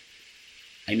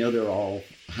know they're all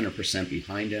 100%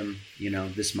 behind him.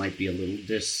 This might be a little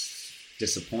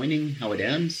disappointing how it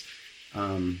ends,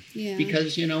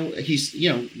 Because, he's,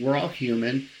 we're all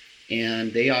human,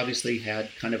 and they obviously had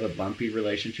kind of a bumpy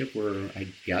relationship where I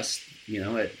guess,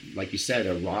 like you said,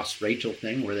 a Ross-Rachel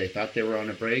thing where they thought they were on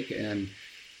a break. And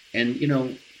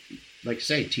like I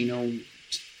say, Tino,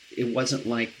 it wasn't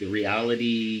like the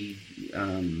reality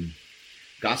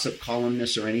gossip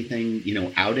columnist or anything,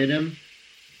 outed him.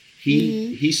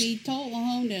 He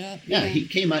owned it up. Yeah, he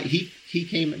came out. He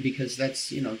came because that's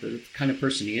the kind of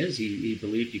person he is. He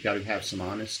believed you got to have some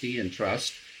honesty and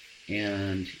trust,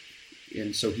 and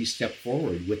so he stepped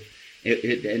forward with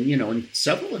it. And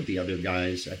several of the other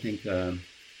guys. I think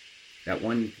that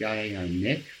one guy,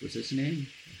 Nick, was his name.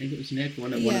 I think it was Nick.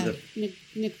 One of the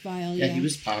Nick Vile. Yeah, he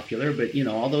was popular, but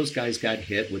all those guys got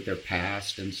hit with their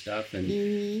past and stuff, and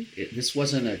this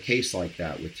wasn't a case like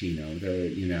that with Tino.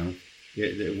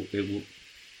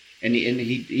 And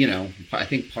he, I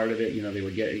think part of it, they were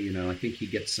getting, I think he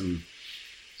gets some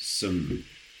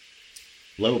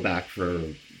blowback for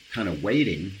kind of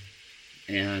waiting,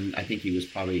 and I think he was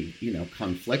probably,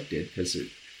 conflicted because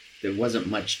there wasn't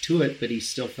much to it, but he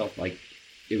still felt like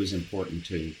it was important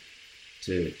to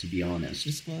be honest.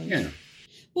 Disclose. Yeah.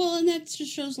 Well, and that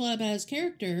just shows a lot about his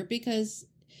character because,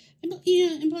 and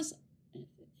plus,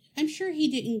 I'm sure he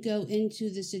didn't go into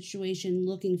the situation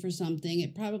looking for something.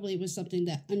 It probably was something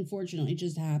that unfortunately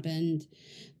just happened.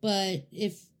 But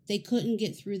if they couldn't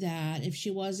get through that, if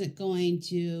she wasn't going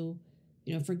to,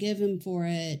 forgive him for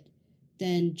it,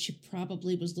 then she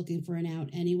probably was looking for an out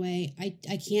anyway. I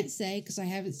can't say because I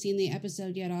haven't seen the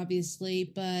episode yet,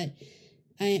 obviously,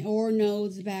 or know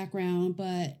the background,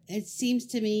 but it seems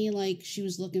to me like she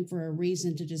was looking for a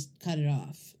reason to just cut it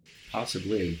off.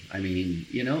 Possibly. I mean,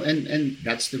 and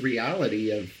that's the reality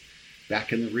of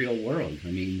back in the real world.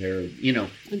 I mean, they're,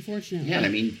 Unfortunately. Yeah, I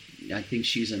mean, I think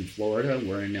she's in Florida.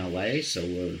 We're in LA, so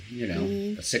we're,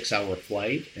 a 6-hour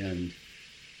flight. And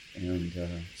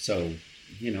so,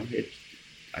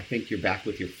 I think you're back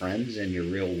with your friends in your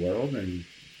real world and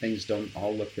things don't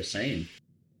all look the same.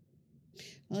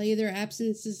 Well, either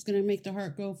absence is going to make the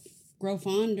heart grow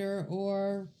fonder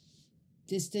or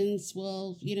distance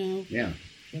will, Yeah.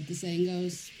 What the saying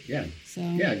goes. Yeah. So.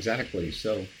 Yeah, exactly.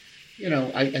 So,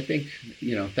 I think,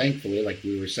 thankfully, like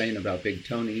we were saying about Big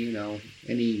Tony,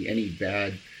 any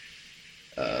bad,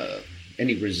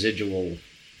 any residual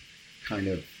kind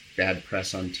of bad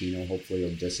press on Tino, hopefully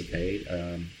will dissipate.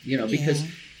 Because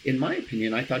in my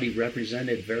opinion, I thought he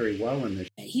represented very well in the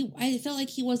I felt like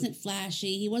he wasn't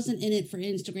flashy. He wasn't in it for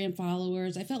Instagram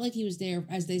followers. I felt like he was there,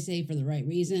 as they say, for the right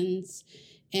reasons.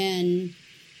 And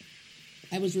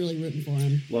I was really rooting for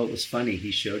him. Well, it was funny.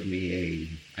 He showed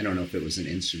me I don't know if it was an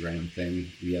Instagram thing.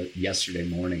 Yesterday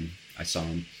morning, I saw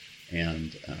him,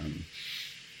 and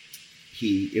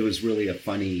it was really a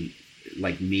funny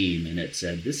meme, and it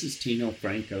said, "This is Tino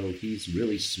Franco. He's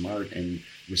really smart and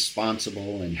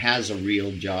responsible and has a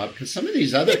real job." Because some of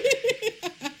these other,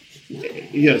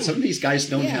 some of these guys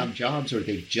don't have jobs, or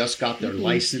they've just got their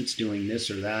license doing this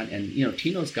or that. And,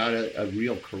 Tino's got a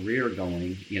real career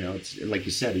going. It's like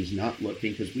you said, he's not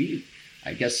looking because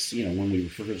I guess, when we were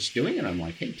first doing it, I'm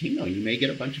like, hey, Tino, you may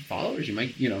get a bunch of followers. You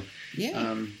might,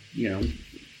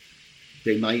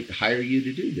 they might hire you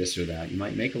to do this or that. You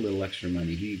might make a little extra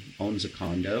money. He owns a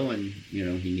condo and,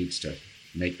 he needs to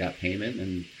make that payment.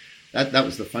 And that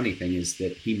was the funny thing is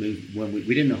that he moved when we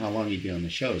didn't know how long he'd be on the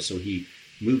show. So he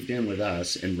moved in with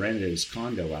us and rented his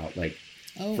condo out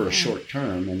for a short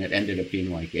term, and it ended up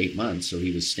being 8 months. So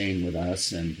he was staying with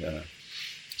us, and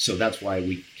so that's why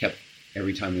we kept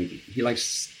every time he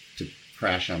likes to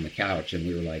crash on the couch, and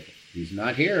we were like, he's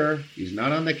not here, he's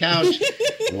not on the couch.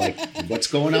 We're like, what's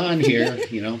going on here? It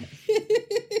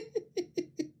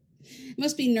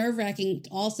must be nerve-wracking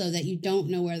also that you don't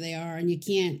know where they are and you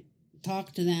can't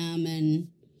talk to them, and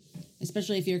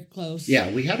especially if you're close.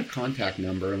 Yeah, we had a contact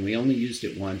number, and we only used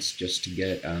it once just to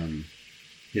get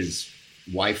his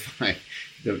Wi-Fi.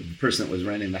 The person that was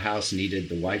renting the house needed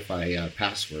the Wi-Fi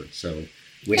password, so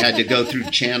we had to go through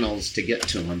channels to get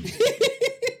to him.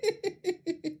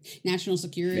 National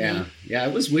security. Yeah,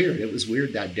 it was weird. It was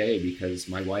weird that day because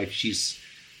my wife, she's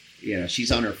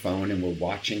on her phone, and we're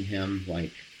watching him how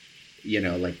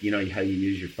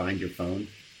you find your phone,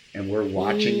 and we're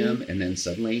watching him, and then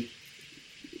suddenly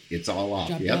it's all off.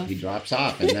 He drops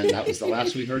off. And then that was the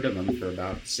last we heard of him for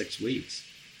about 6 weeks.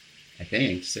 I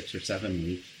think 6 or 7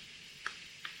 weeks.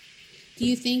 Do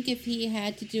you think if he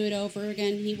had to do it over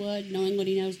again, he would, knowing what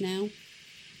he knows now?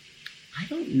 I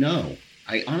don't know.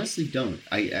 I honestly don't.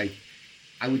 I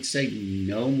would say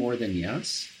no more than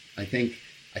yes. I think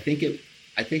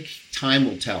time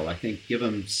will tell. I think give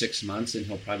him 6 months and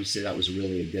he'll probably say that was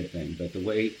really a good thing. But the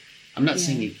way, I'm not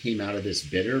saying he came out of this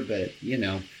bitter, but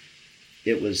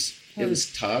it was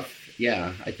tough.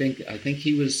 Yeah, I think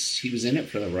he was in it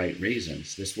for the right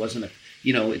reasons. This wasn't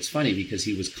it's funny because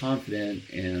he was confident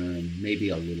and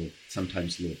maybe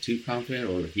sometimes a little too confident,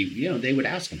 or they would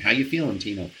ask him, "How you feeling,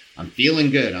 Tino?" "I'm feeling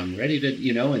good. I'm ready to,"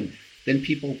 and then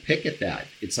people pick at that.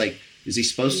 It's like, is he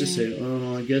supposed to say,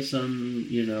 "Oh, I guess I'm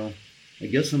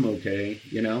okay"?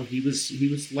 He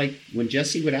was like, when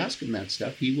Jesse would ask him that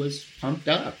stuff, he was pumped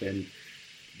up, and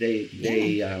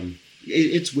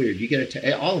it's weird. You get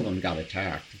all of them got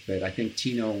attacked, but I think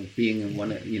Tino being in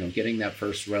one, getting that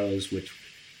first rose, which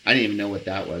I didn't even know what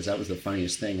that was. That was the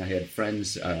funniest thing. I had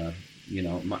friends, our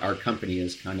company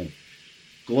is kind of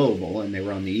global, and they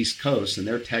were on the East Coast, and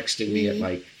they're texting me at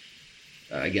like,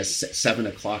 I guess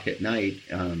 7:00 at night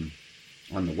on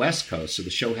the West Coast. So the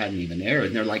show hadn't even aired,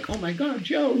 and they're like, "Oh my God,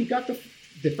 Joe, he got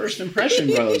the first impression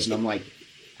rose," and I'm like,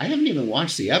 I haven't even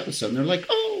watched the episode. And they're like,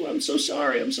 "Oh, I'm so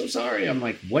sorry. I'm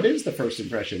like, what is the first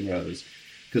impression rose?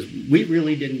 Because we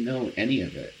really didn't know any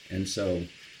of it.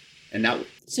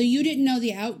 So you didn't know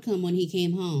the outcome when he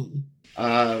came home?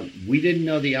 We didn't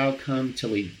know the outcome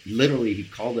till he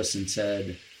called us and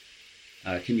said,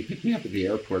 "Can you pick me up at the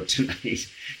airport tonight?"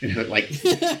 Like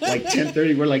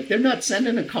 10:30, we're like, "They're not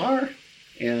sending a car."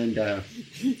 And,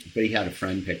 but he had a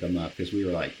friend pick him up because we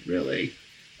were like, "Really?"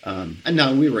 And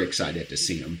no, we were excited to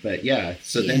see him, but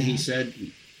then he said,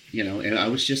 and I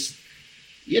was just,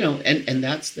 and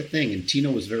that's the thing. And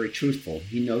Tino was very truthful.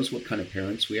 He knows what kind of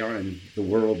parents we are, and the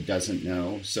world doesn't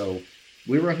know. So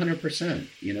we were 100%,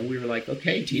 we were like,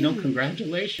 "Okay, Tino,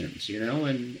 congratulations,"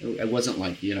 and it wasn't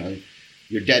like,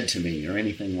 "You're dead to me" or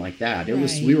anything like that. It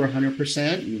was, we were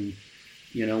 100%. And,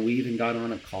 we even got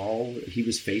on a call. He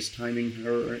was FaceTiming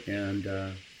her, and,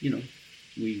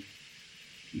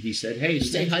 he said, "Hey,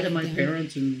 say hi to my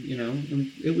parents," and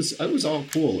and it was all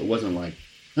cool. It wasn't like,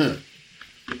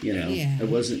 it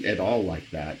wasn't at all like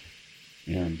that.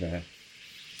 And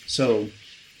so,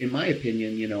 in my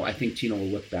opinion, I think Tino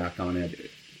will look back on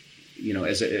it,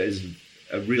 as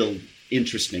a real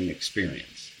interesting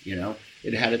experience.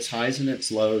 It had its highs and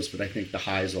its lows, but I think the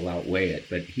highs will outweigh it.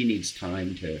 But he needs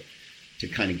time to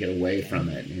kind of get away from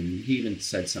it. And he even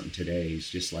said something today. He's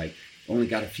just like, only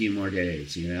got a few more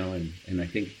days, and I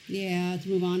think to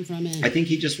move on from it. I think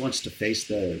he just wants to face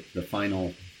the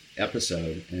final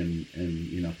episode and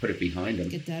put it behind him.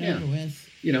 Get that over with.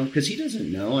 Because he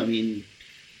doesn't know. I mean,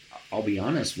 I'll be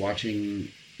honest,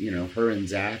 watching her and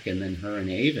Zach, and then her and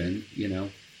Avon,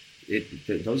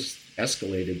 those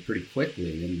escalated pretty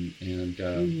quickly, and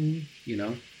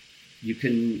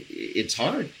it's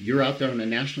hard. You're out there on a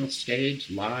national stage,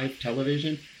 live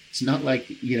television. It's not like,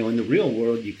 in the real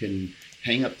world, you can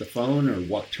hang up the phone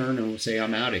or turn and say,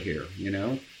 "I'm out of here,"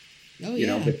 Oh,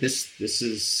 yeah. But this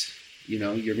is, you're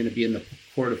going to be in the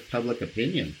court of public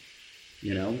opinion.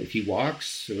 If he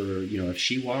walks or, if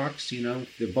she walks, they'll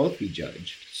both be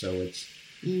judged. So it's,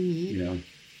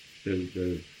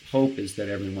 the hope is that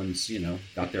everyone's,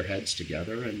 got their heads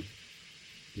together, and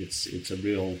it's a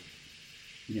real,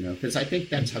 because I think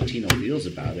that's how Tino feels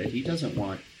about it.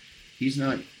 He's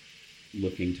not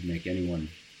looking to make anyone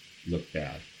look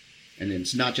bad, and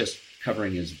it's not just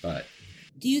covering his butt.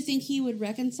 Do you think he would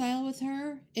reconcile with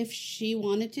her if she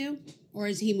wanted to, or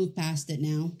has he moved past it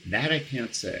now? That I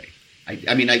can't say.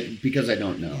 I mean, because I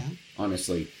don't know,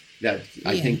 honestly. That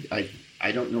I think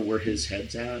I don't know where his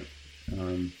head's at,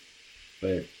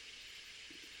 but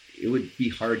it would be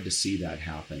hard to see that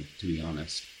happen, to be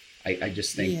honest. I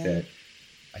just think that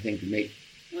and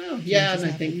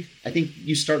I think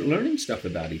you start learning stuff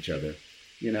about each other.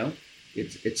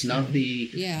 It's not the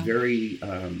very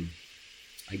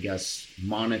I guess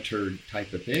monitored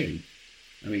type of thing.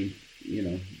 I mean,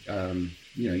 you're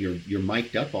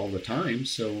mic'd up all the time,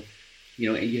 so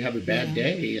and you have a bad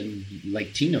day, and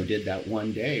like Tino did that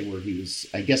one day where he was,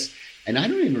 I guess, and I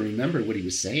don't even remember what he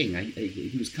was saying.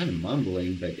 He was kind of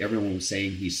mumbling, but everyone was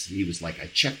saying he was like, "I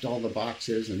checked all the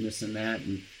boxes and this and that,"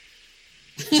 and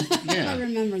I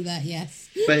remember that. Yes,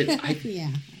 but I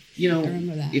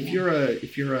remember that.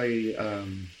 If you're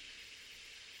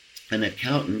an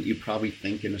accountant, you probably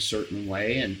think in a certain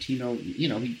way, and Tino,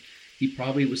 he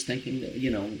probably was thinking that,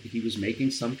 he was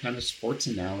making some kind of sports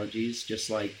analogies,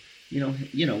 just like,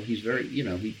 he's very,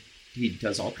 he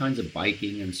does all kinds of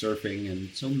biking and surfing,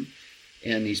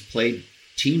 and he's played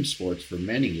team sports for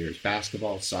many years,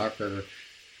 basketball, soccer.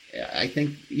 I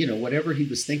think, whatever he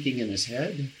was thinking in his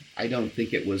head, I don't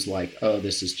think it was like, oh,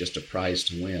 this is just a prize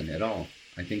to win at all.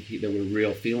 I think there were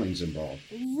real feelings involved.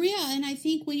 Yeah, and I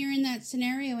think when you're in that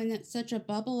scenario and that's such a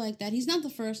bubble like that, he's not the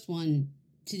first one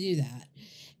to do that.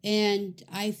 And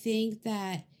I think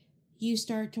that you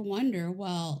start to wonder,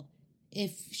 well,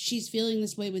 if she's feeling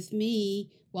this way with me,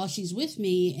 while she's with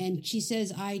me, and she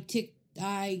says I check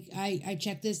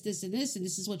this, and this, and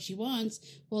this is what she wants.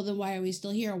 Well, then why are we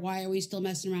still here? Why are we still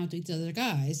messing around with each other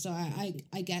guys? So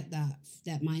I get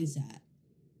that mindset.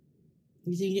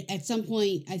 At some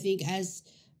point, I think as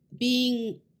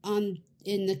being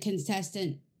in the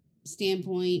contestant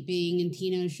standpoint, being in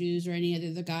Tino's shoes or any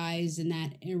other the guys in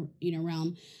that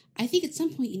realm, I think at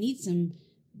some point you need some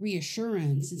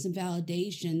reassurance and some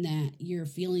validation that your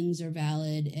feelings are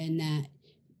valid and that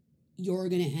you're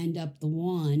going to end up the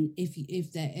one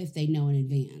if they know in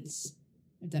advance.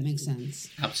 If that makes sense.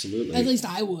 Absolutely. At least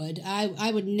I would.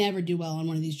 I would never do well on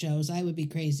one of these shows. I would be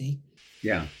crazy.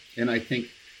 Yeah, and I think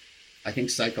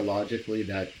psychologically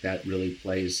that really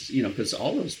plays, because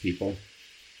all those people,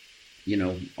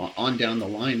 on down the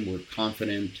line were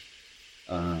confident.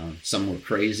 Some were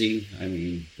crazy. I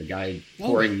mean, the guy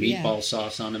pouring meatball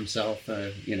sauce on himself,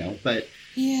 but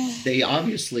they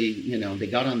obviously, they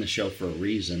got on the show for a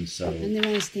reason. So, and they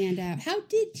want to stand out. How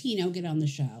did Tino get on the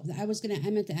show? I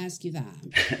meant to ask you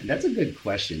that. That's a good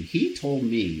question. He told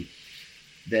me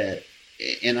that,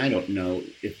 and I don't know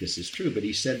if this is true, but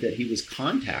he said that he was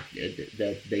contacted,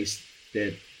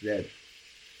 that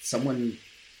someone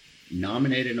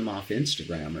nominated him off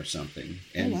Instagram or something.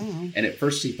 And, and at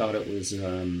first he thought it was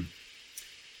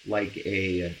like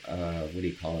a, what do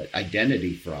you call it?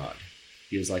 Identity fraud.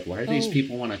 He was like, why do these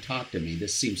people want to talk to me?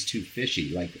 This seems too fishy.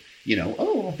 Like,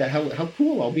 how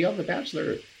cool, I'll be on The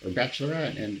Bachelor or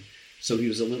Bachelorette. And so he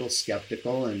was a little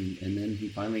skeptical, and then he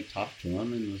finally talked to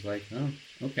him and was like, oh,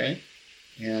 okay.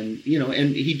 And,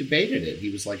 and he debated it. He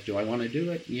was like, do I want to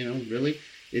do it? Really?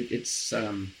 It's,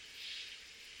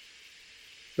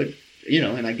 but,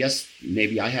 and I guess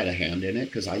maybe I had a hand in it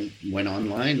because I went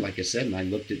online, like I said, and I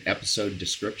looked at episode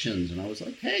descriptions and I was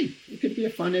like, hey, it could be a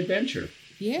fun adventure.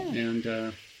 Yeah.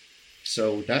 And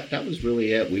so that was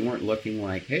really it. We weren't looking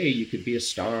like, hey, you could be a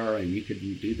star and you could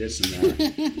do this and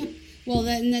that. Well,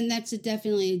 then that's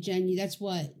definitely a genuine. That's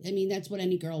what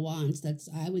any girl wants.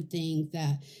 I would think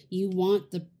that you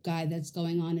want the guy that's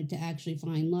going on it to actually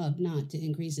find love, not to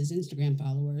increase his Instagram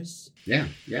followers. Yeah.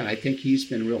 I think he's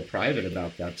been real private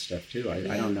about that stuff too. I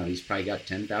don't know. He's probably got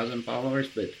 10,000 followers,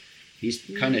 but he's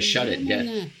kind of shut it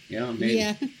down.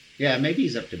 Maybe. Yeah, maybe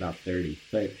he's up to about 30,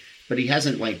 but he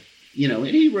hasn't and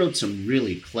he wrote some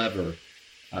really clever.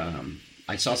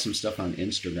 I saw some stuff on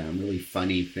Instagram, really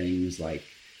funny things like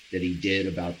that he did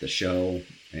about the show,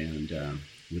 and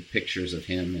with pictures of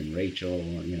him and Rachel.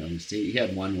 He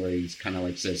had one where he's kind of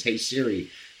like says, hey Siri,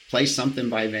 play something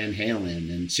by Van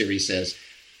Halen, and Siri says,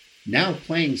 now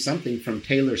playing something from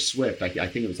Taylor Swift. I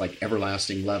think it was like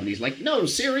Everlasting Love, and he's like, no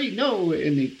Siri, no.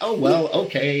 And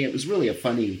okay. It was really a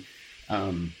funny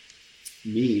meme,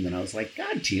 and I was like,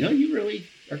 God, Tino, you really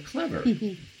are clever.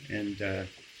 And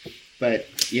but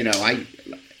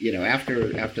after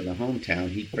the hometown,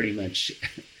 he pretty much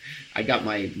I got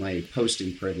my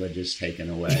posting privileges taken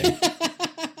away.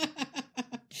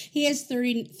 He has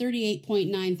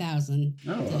 38.9 thousand.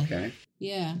 Oh, okay.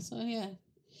 Yeah. So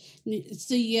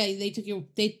they took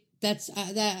that's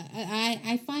that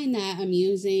I find that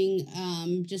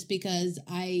amusing, just because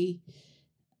I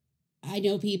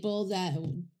know people that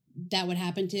would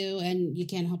happen to, and you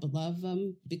can't help but love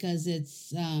them because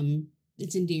it's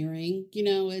endearing.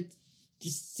 It's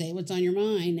just say what's on your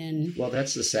mind. And well,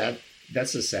 that's the sad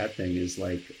thing is,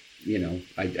 like,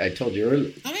 I told you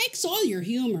earlier. I saw your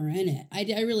humor in it.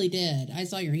 I really did. I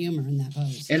saw your humor in that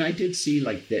post. And I did see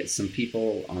like that some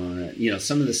people on,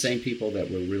 some of the same people that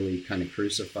were really kind of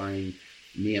crucifying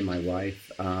me and my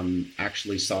wife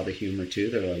actually saw the humor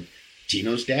too. They're like,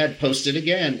 Tino's dad posted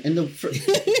again. And the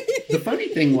funny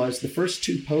thing was the first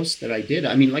two posts that I did,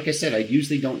 I mean, like I said, I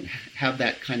usually don't have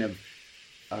that kind of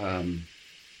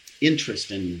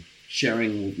interest in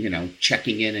sharing,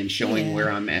 checking in and showing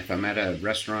where I'm at, if I'm at a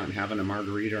restaurant having a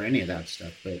margarita or any of that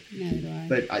stuff. But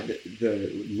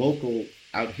the local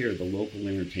out here, the local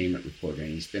entertainment reporter,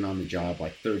 and he's been on the job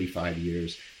like 35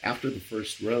 years, after the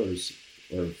first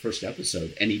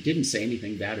episode, and he didn't say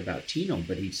anything bad about Tino,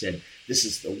 but he said, this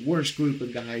is the worst group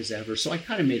of guys ever. So I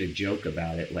kind of made a joke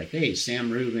about it, like, hey,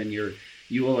 Sam Rubin,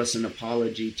 you owe us an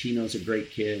apology. Tino's a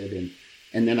great kid.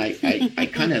 And then I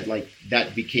kind of like,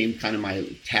 that became kind of my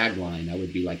tagline. I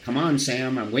would be like, come on,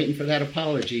 Sam, I'm waiting for that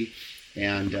apology.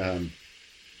 And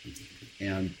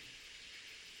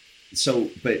so,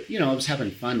 but, I was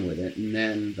having fun with it. And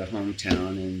then the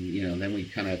hometown, and, then we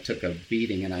kind of took a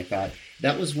beating, and I thought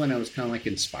that was when I was kind of like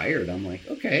inspired. I'm like,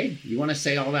 okay, you want to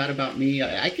say all that about me?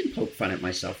 I can poke fun at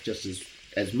myself just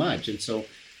as much. And so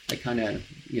I kind of,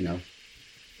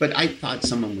 But I thought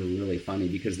some of them were really funny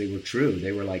because they were true.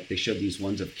 They were like, they showed these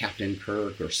ones of Captain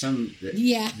Kirk or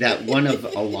that one of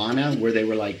Alana where they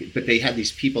were like, but they had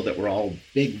these people that were all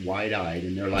big, wide-eyed,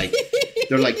 and they're like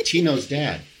Tino's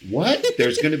dad. What?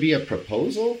 There's going to be a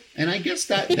proposal? And I guess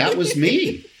that was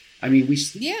me. I mean, we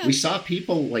saw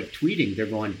people like tweeting. They're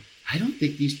going, I don't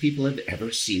think these people have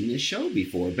ever seen this show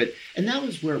before. And that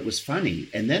was where it was funny.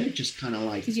 And then it just kind of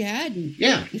like... Because you hadn't.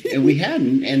 Yeah, and we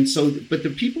hadn't. And so, but the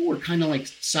people were kind of like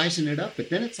sizing it up. But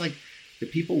then it's like the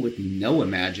people with no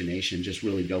imagination just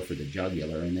really go for the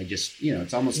jugular. And they just,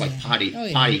 it's almost like potty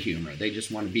humor. They just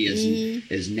want to be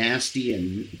as nasty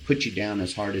and put you down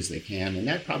as hard as they can. And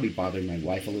that probably bothered my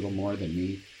wife a little more than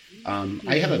me.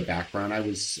 I have a background. I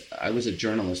was a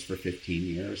journalist for 15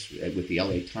 years with the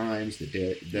LA Times,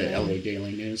 the LA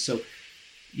Daily News. So,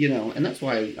 and that's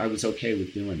why I was okay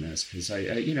with doing this, because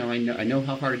I know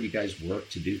how hard you guys work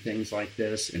to do things like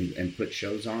this and put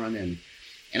shows on, and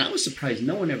I was surprised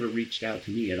no one ever reached out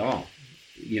to me at all,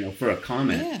 for a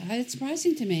comment. Yeah, it's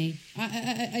surprising to me.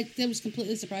 That was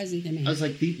completely surprising to me. I was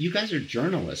like, you guys are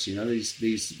journalists,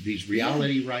 these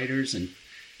reality writers and.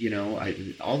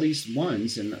 All these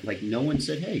ones, and like no one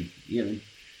said, hey,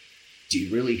 do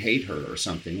you really hate her or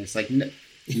something? It's like,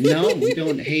 no, we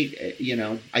don't hate,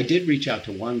 I did reach out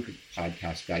to one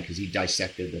podcast guy because he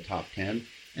dissected the top 10.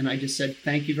 And I just said,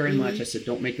 thank you very much. I said,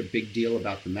 don't make a big deal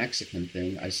about the Mexican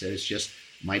thing. I said, it's just,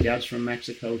 my dad's from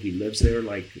Mexico. He lives there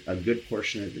like a good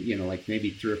portion of, like maybe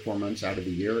 3 or 4 months out of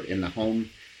the year in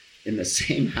the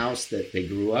same house that they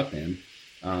grew up in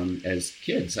as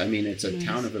kids. I mean, it's a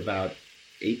town of about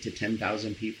 8,000 to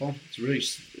 10,000 people. It's really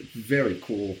very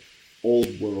cool,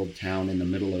 old world town in the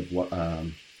middle of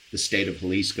the state of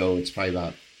Jalisco. It's probably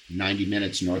about 90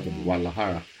 minutes north of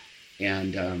Guadalajara.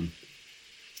 And,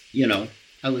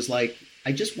 I was like,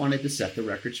 I just wanted to set the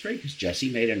record straight because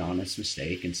Jesse made an honest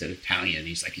mistake and said Italian.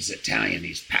 He's like, he's Italian,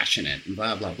 he's passionate and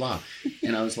blah, blah, blah.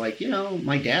 And I was like,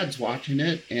 my dad's watching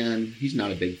it and he's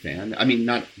not a big fan. I mean,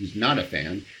 he's not a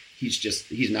fan.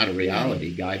 He's not a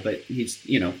reality guy, but he's,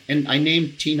 and I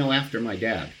named Tino after my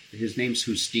dad. His name's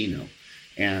Justino,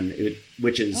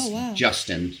 which is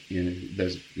Justin,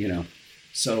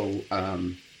 So,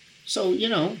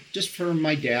 just for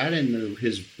my dad and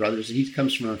his brothers, he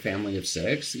comes from a family of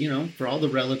 6, for all the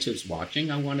relatives watching,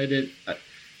 I wanted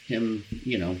him,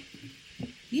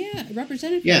 Yeah,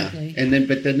 represented correctly. Yeah,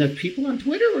 but then the people on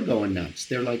Twitter were going nuts.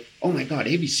 They're like, oh my God,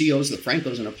 ABC owes the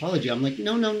Francos an apology. I'm like,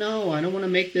 no, I don't want to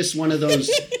make this one of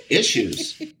those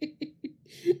issues.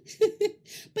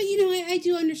 But, I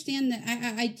do understand that.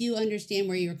 I do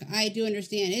understand I do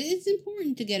understand. It's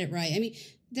important to get it right. I mean,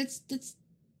 that's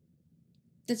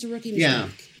a rookie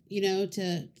mistake,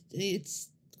 it's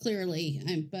clearly,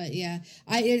 but yeah,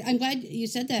 I'm glad you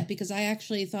said that because I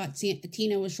actually thought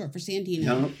Tino was short for Santino.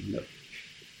 No.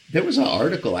 There was an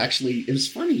article, actually. It was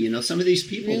funny, some of these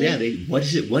people, really? What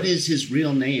is his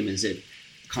real name? Is it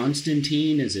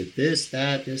Constantine? Is it this,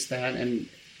 that? And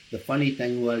the funny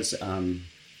thing was,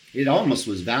 it almost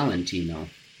was Valentino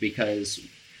because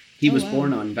he was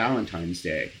born on Valentine's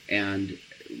Day. And,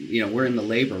 we're in the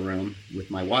labor room with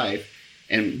my wife,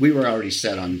 and we were already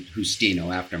set on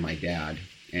Justino after my dad.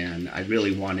 And I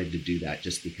really wanted to do that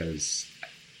just because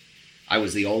I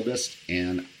was the oldest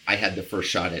and I had the first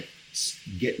shot at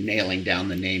nailing down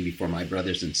the name before my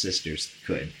brothers and sisters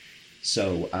could.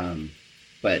 So,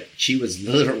 but she was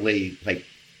literally like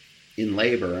in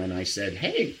labor, and I said,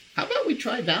 hey, how about we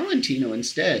try Valentino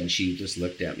instead? And she just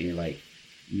looked at me like,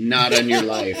 not on your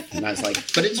life. And I was like,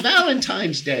 but it's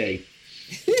Valentine's Day.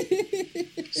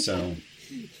 So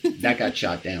that got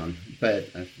shot down, but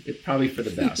it probably for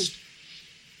the best.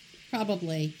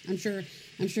 Probably. I'm sure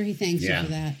he thanks you for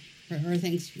that. Or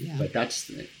thanks, yeah. But that's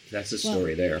the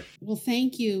story there. Well,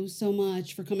 thank you so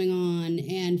much for coming on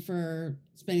and for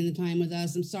spending the time with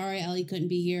us. I'm sorry Ellie couldn't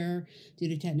be here due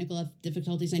to technical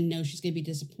difficulties. I know she's going to be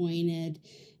disappointed.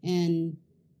 And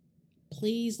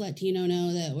please let Tino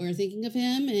know that we're thinking of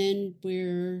him and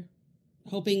we're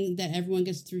hoping that everyone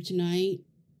gets through tonight,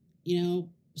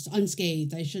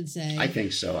 unscathed, I should say. I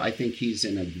think so. I think he's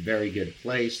in a very good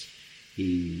place.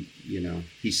 He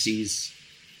sees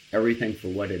everything for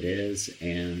what it is,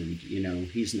 and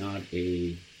he's not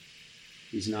a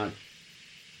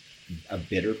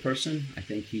bitter person. I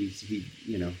think he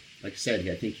like I said,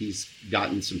 I think he's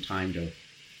gotten some time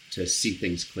to see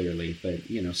things clearly, but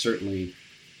certainly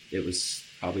it was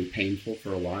probably painful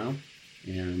for a while,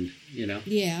 and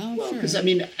because sure.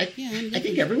 I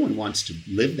think everyone wants to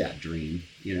live that dream,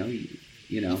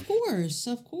 of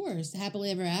course,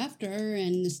 happily ever after,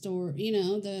 and the story,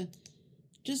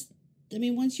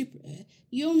 once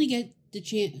you only get the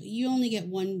chance, you only get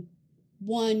one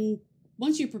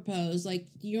once you propose, like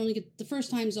you only get the first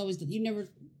time is always you never.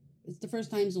 It's the first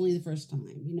time is only the first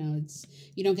time. You know, it's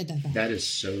you don't get that back. That is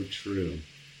so true.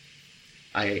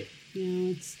 I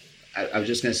it's. I was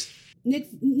just gonna.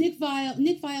 Nick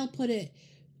Vile put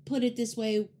it this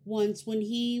way once when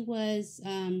he was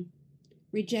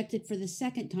rejected for the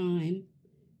second time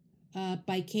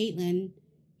by Caitlin.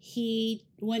 He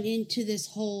went into this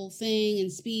whole thing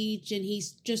and speech, and he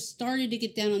just started to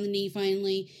get down on the knee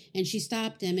finally, and she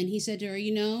stopped him, and he said to her,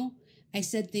 you know, I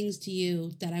said things to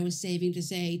you that I was saving to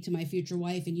say to my future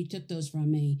wife, and you took those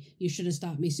from me. You should have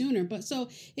stopped me sooner. But so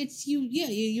it's you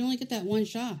only get that one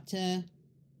shot to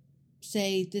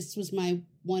say this was my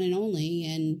one and only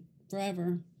and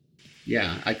forever.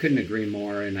 Yeah, I couldn't agree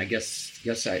more. And I guess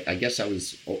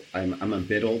I'm a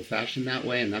bit old fashioned that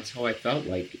way, and that's how I felt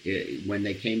like when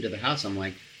they came to the house. I'm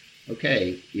like,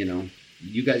 okay, you know,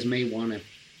 you guys may want to,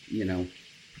 you know,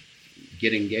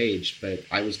 get engaged, but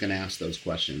I was going to ask those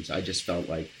questions. I just felt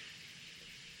like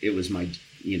it was my,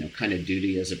 you know, kind of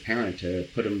duty as a parent to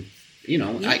put them, you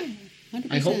know, yeah,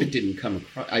 I hope it didn't come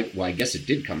across. I guess it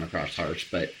did come across harsh,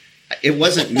 but it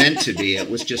wasn't meant to be. It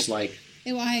was just like,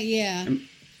 yeah.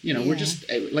 You know, we're just,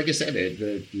 like I said,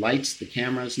 the lights, the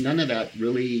cameras, none of that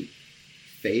really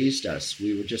fazed us.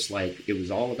 We were just like, it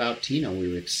was all about Tino.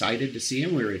 We were excited to see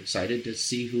him. We were excited to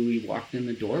see who he walked in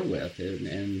the door with.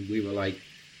 And we were like,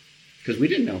 because we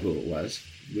didn't know who it was.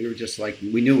 We were just like,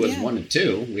 we knew it was one of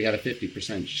two. We had a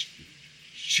 50%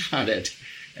 shot at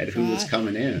who was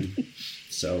coming in.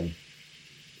 So,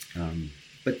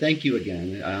 but thank you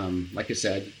again. Like I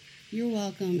said, you're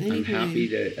welcome. Anytime. I'm happy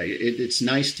to. It's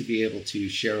nice to be able to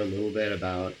share a little bit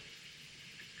about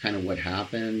kind of what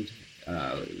happened,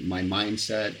 my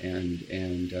mindset,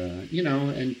 and you know,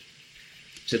 and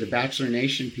to the Bachelor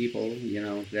Nation people, you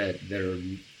know, that are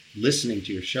listening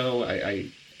to your show.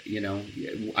 I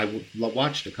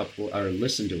watched a couple or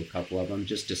listened to a couple of them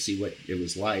just to see what it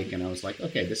was like, and I was like,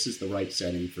 okay, this is the right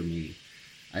setting for me.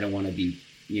 I don't want to be,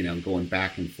 you know, going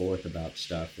back and forth about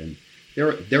stuff. And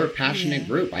they're a passionate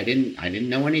group. I didn't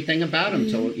know anything about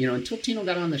them until Tino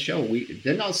got on the show.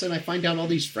 Then all of a sudden I find out all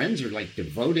these friends are like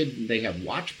devoted. They have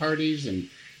watch parties and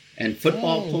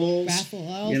football polls.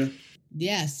 Raffle, you know?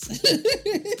 Yes.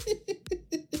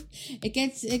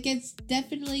 it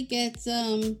definitely gets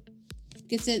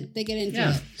it. They get into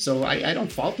it. So I don't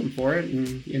fault them for it,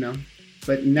 and you know,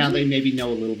 but now they maybe know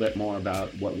a little bit more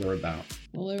about what we're about.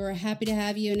 Well, we were happy to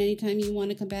have you, and anytime you want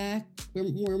to come back,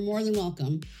 we're more than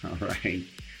welcome. All right.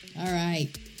 All right.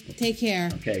 Take care.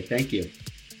 Okay, thank you.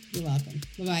 You're welcome.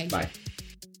 Bye-bye. Bye.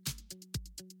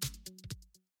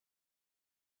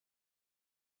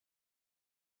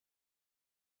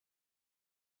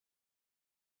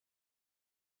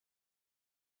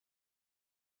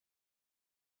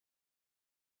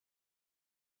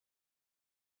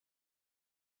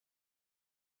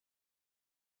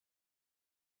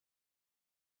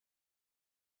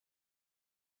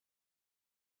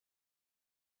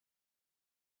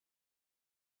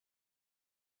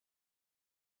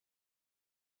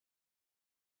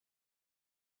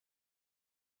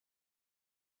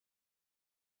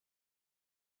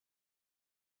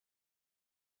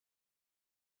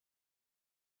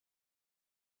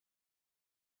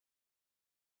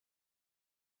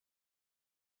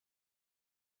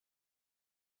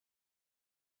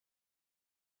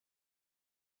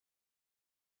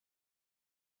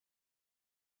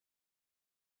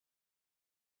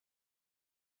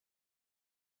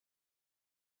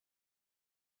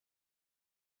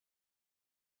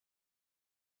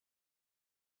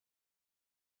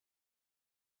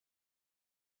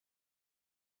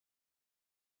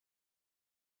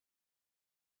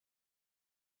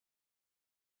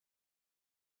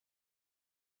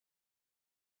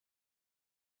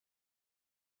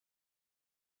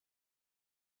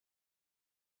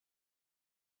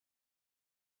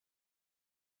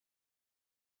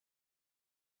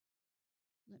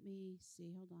 Let me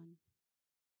see. Hold on.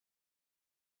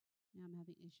 Now I'm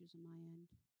having issues on my end.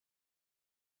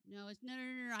 No, it's no.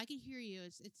 I can hear you.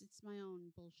 It's my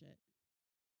own bullshit.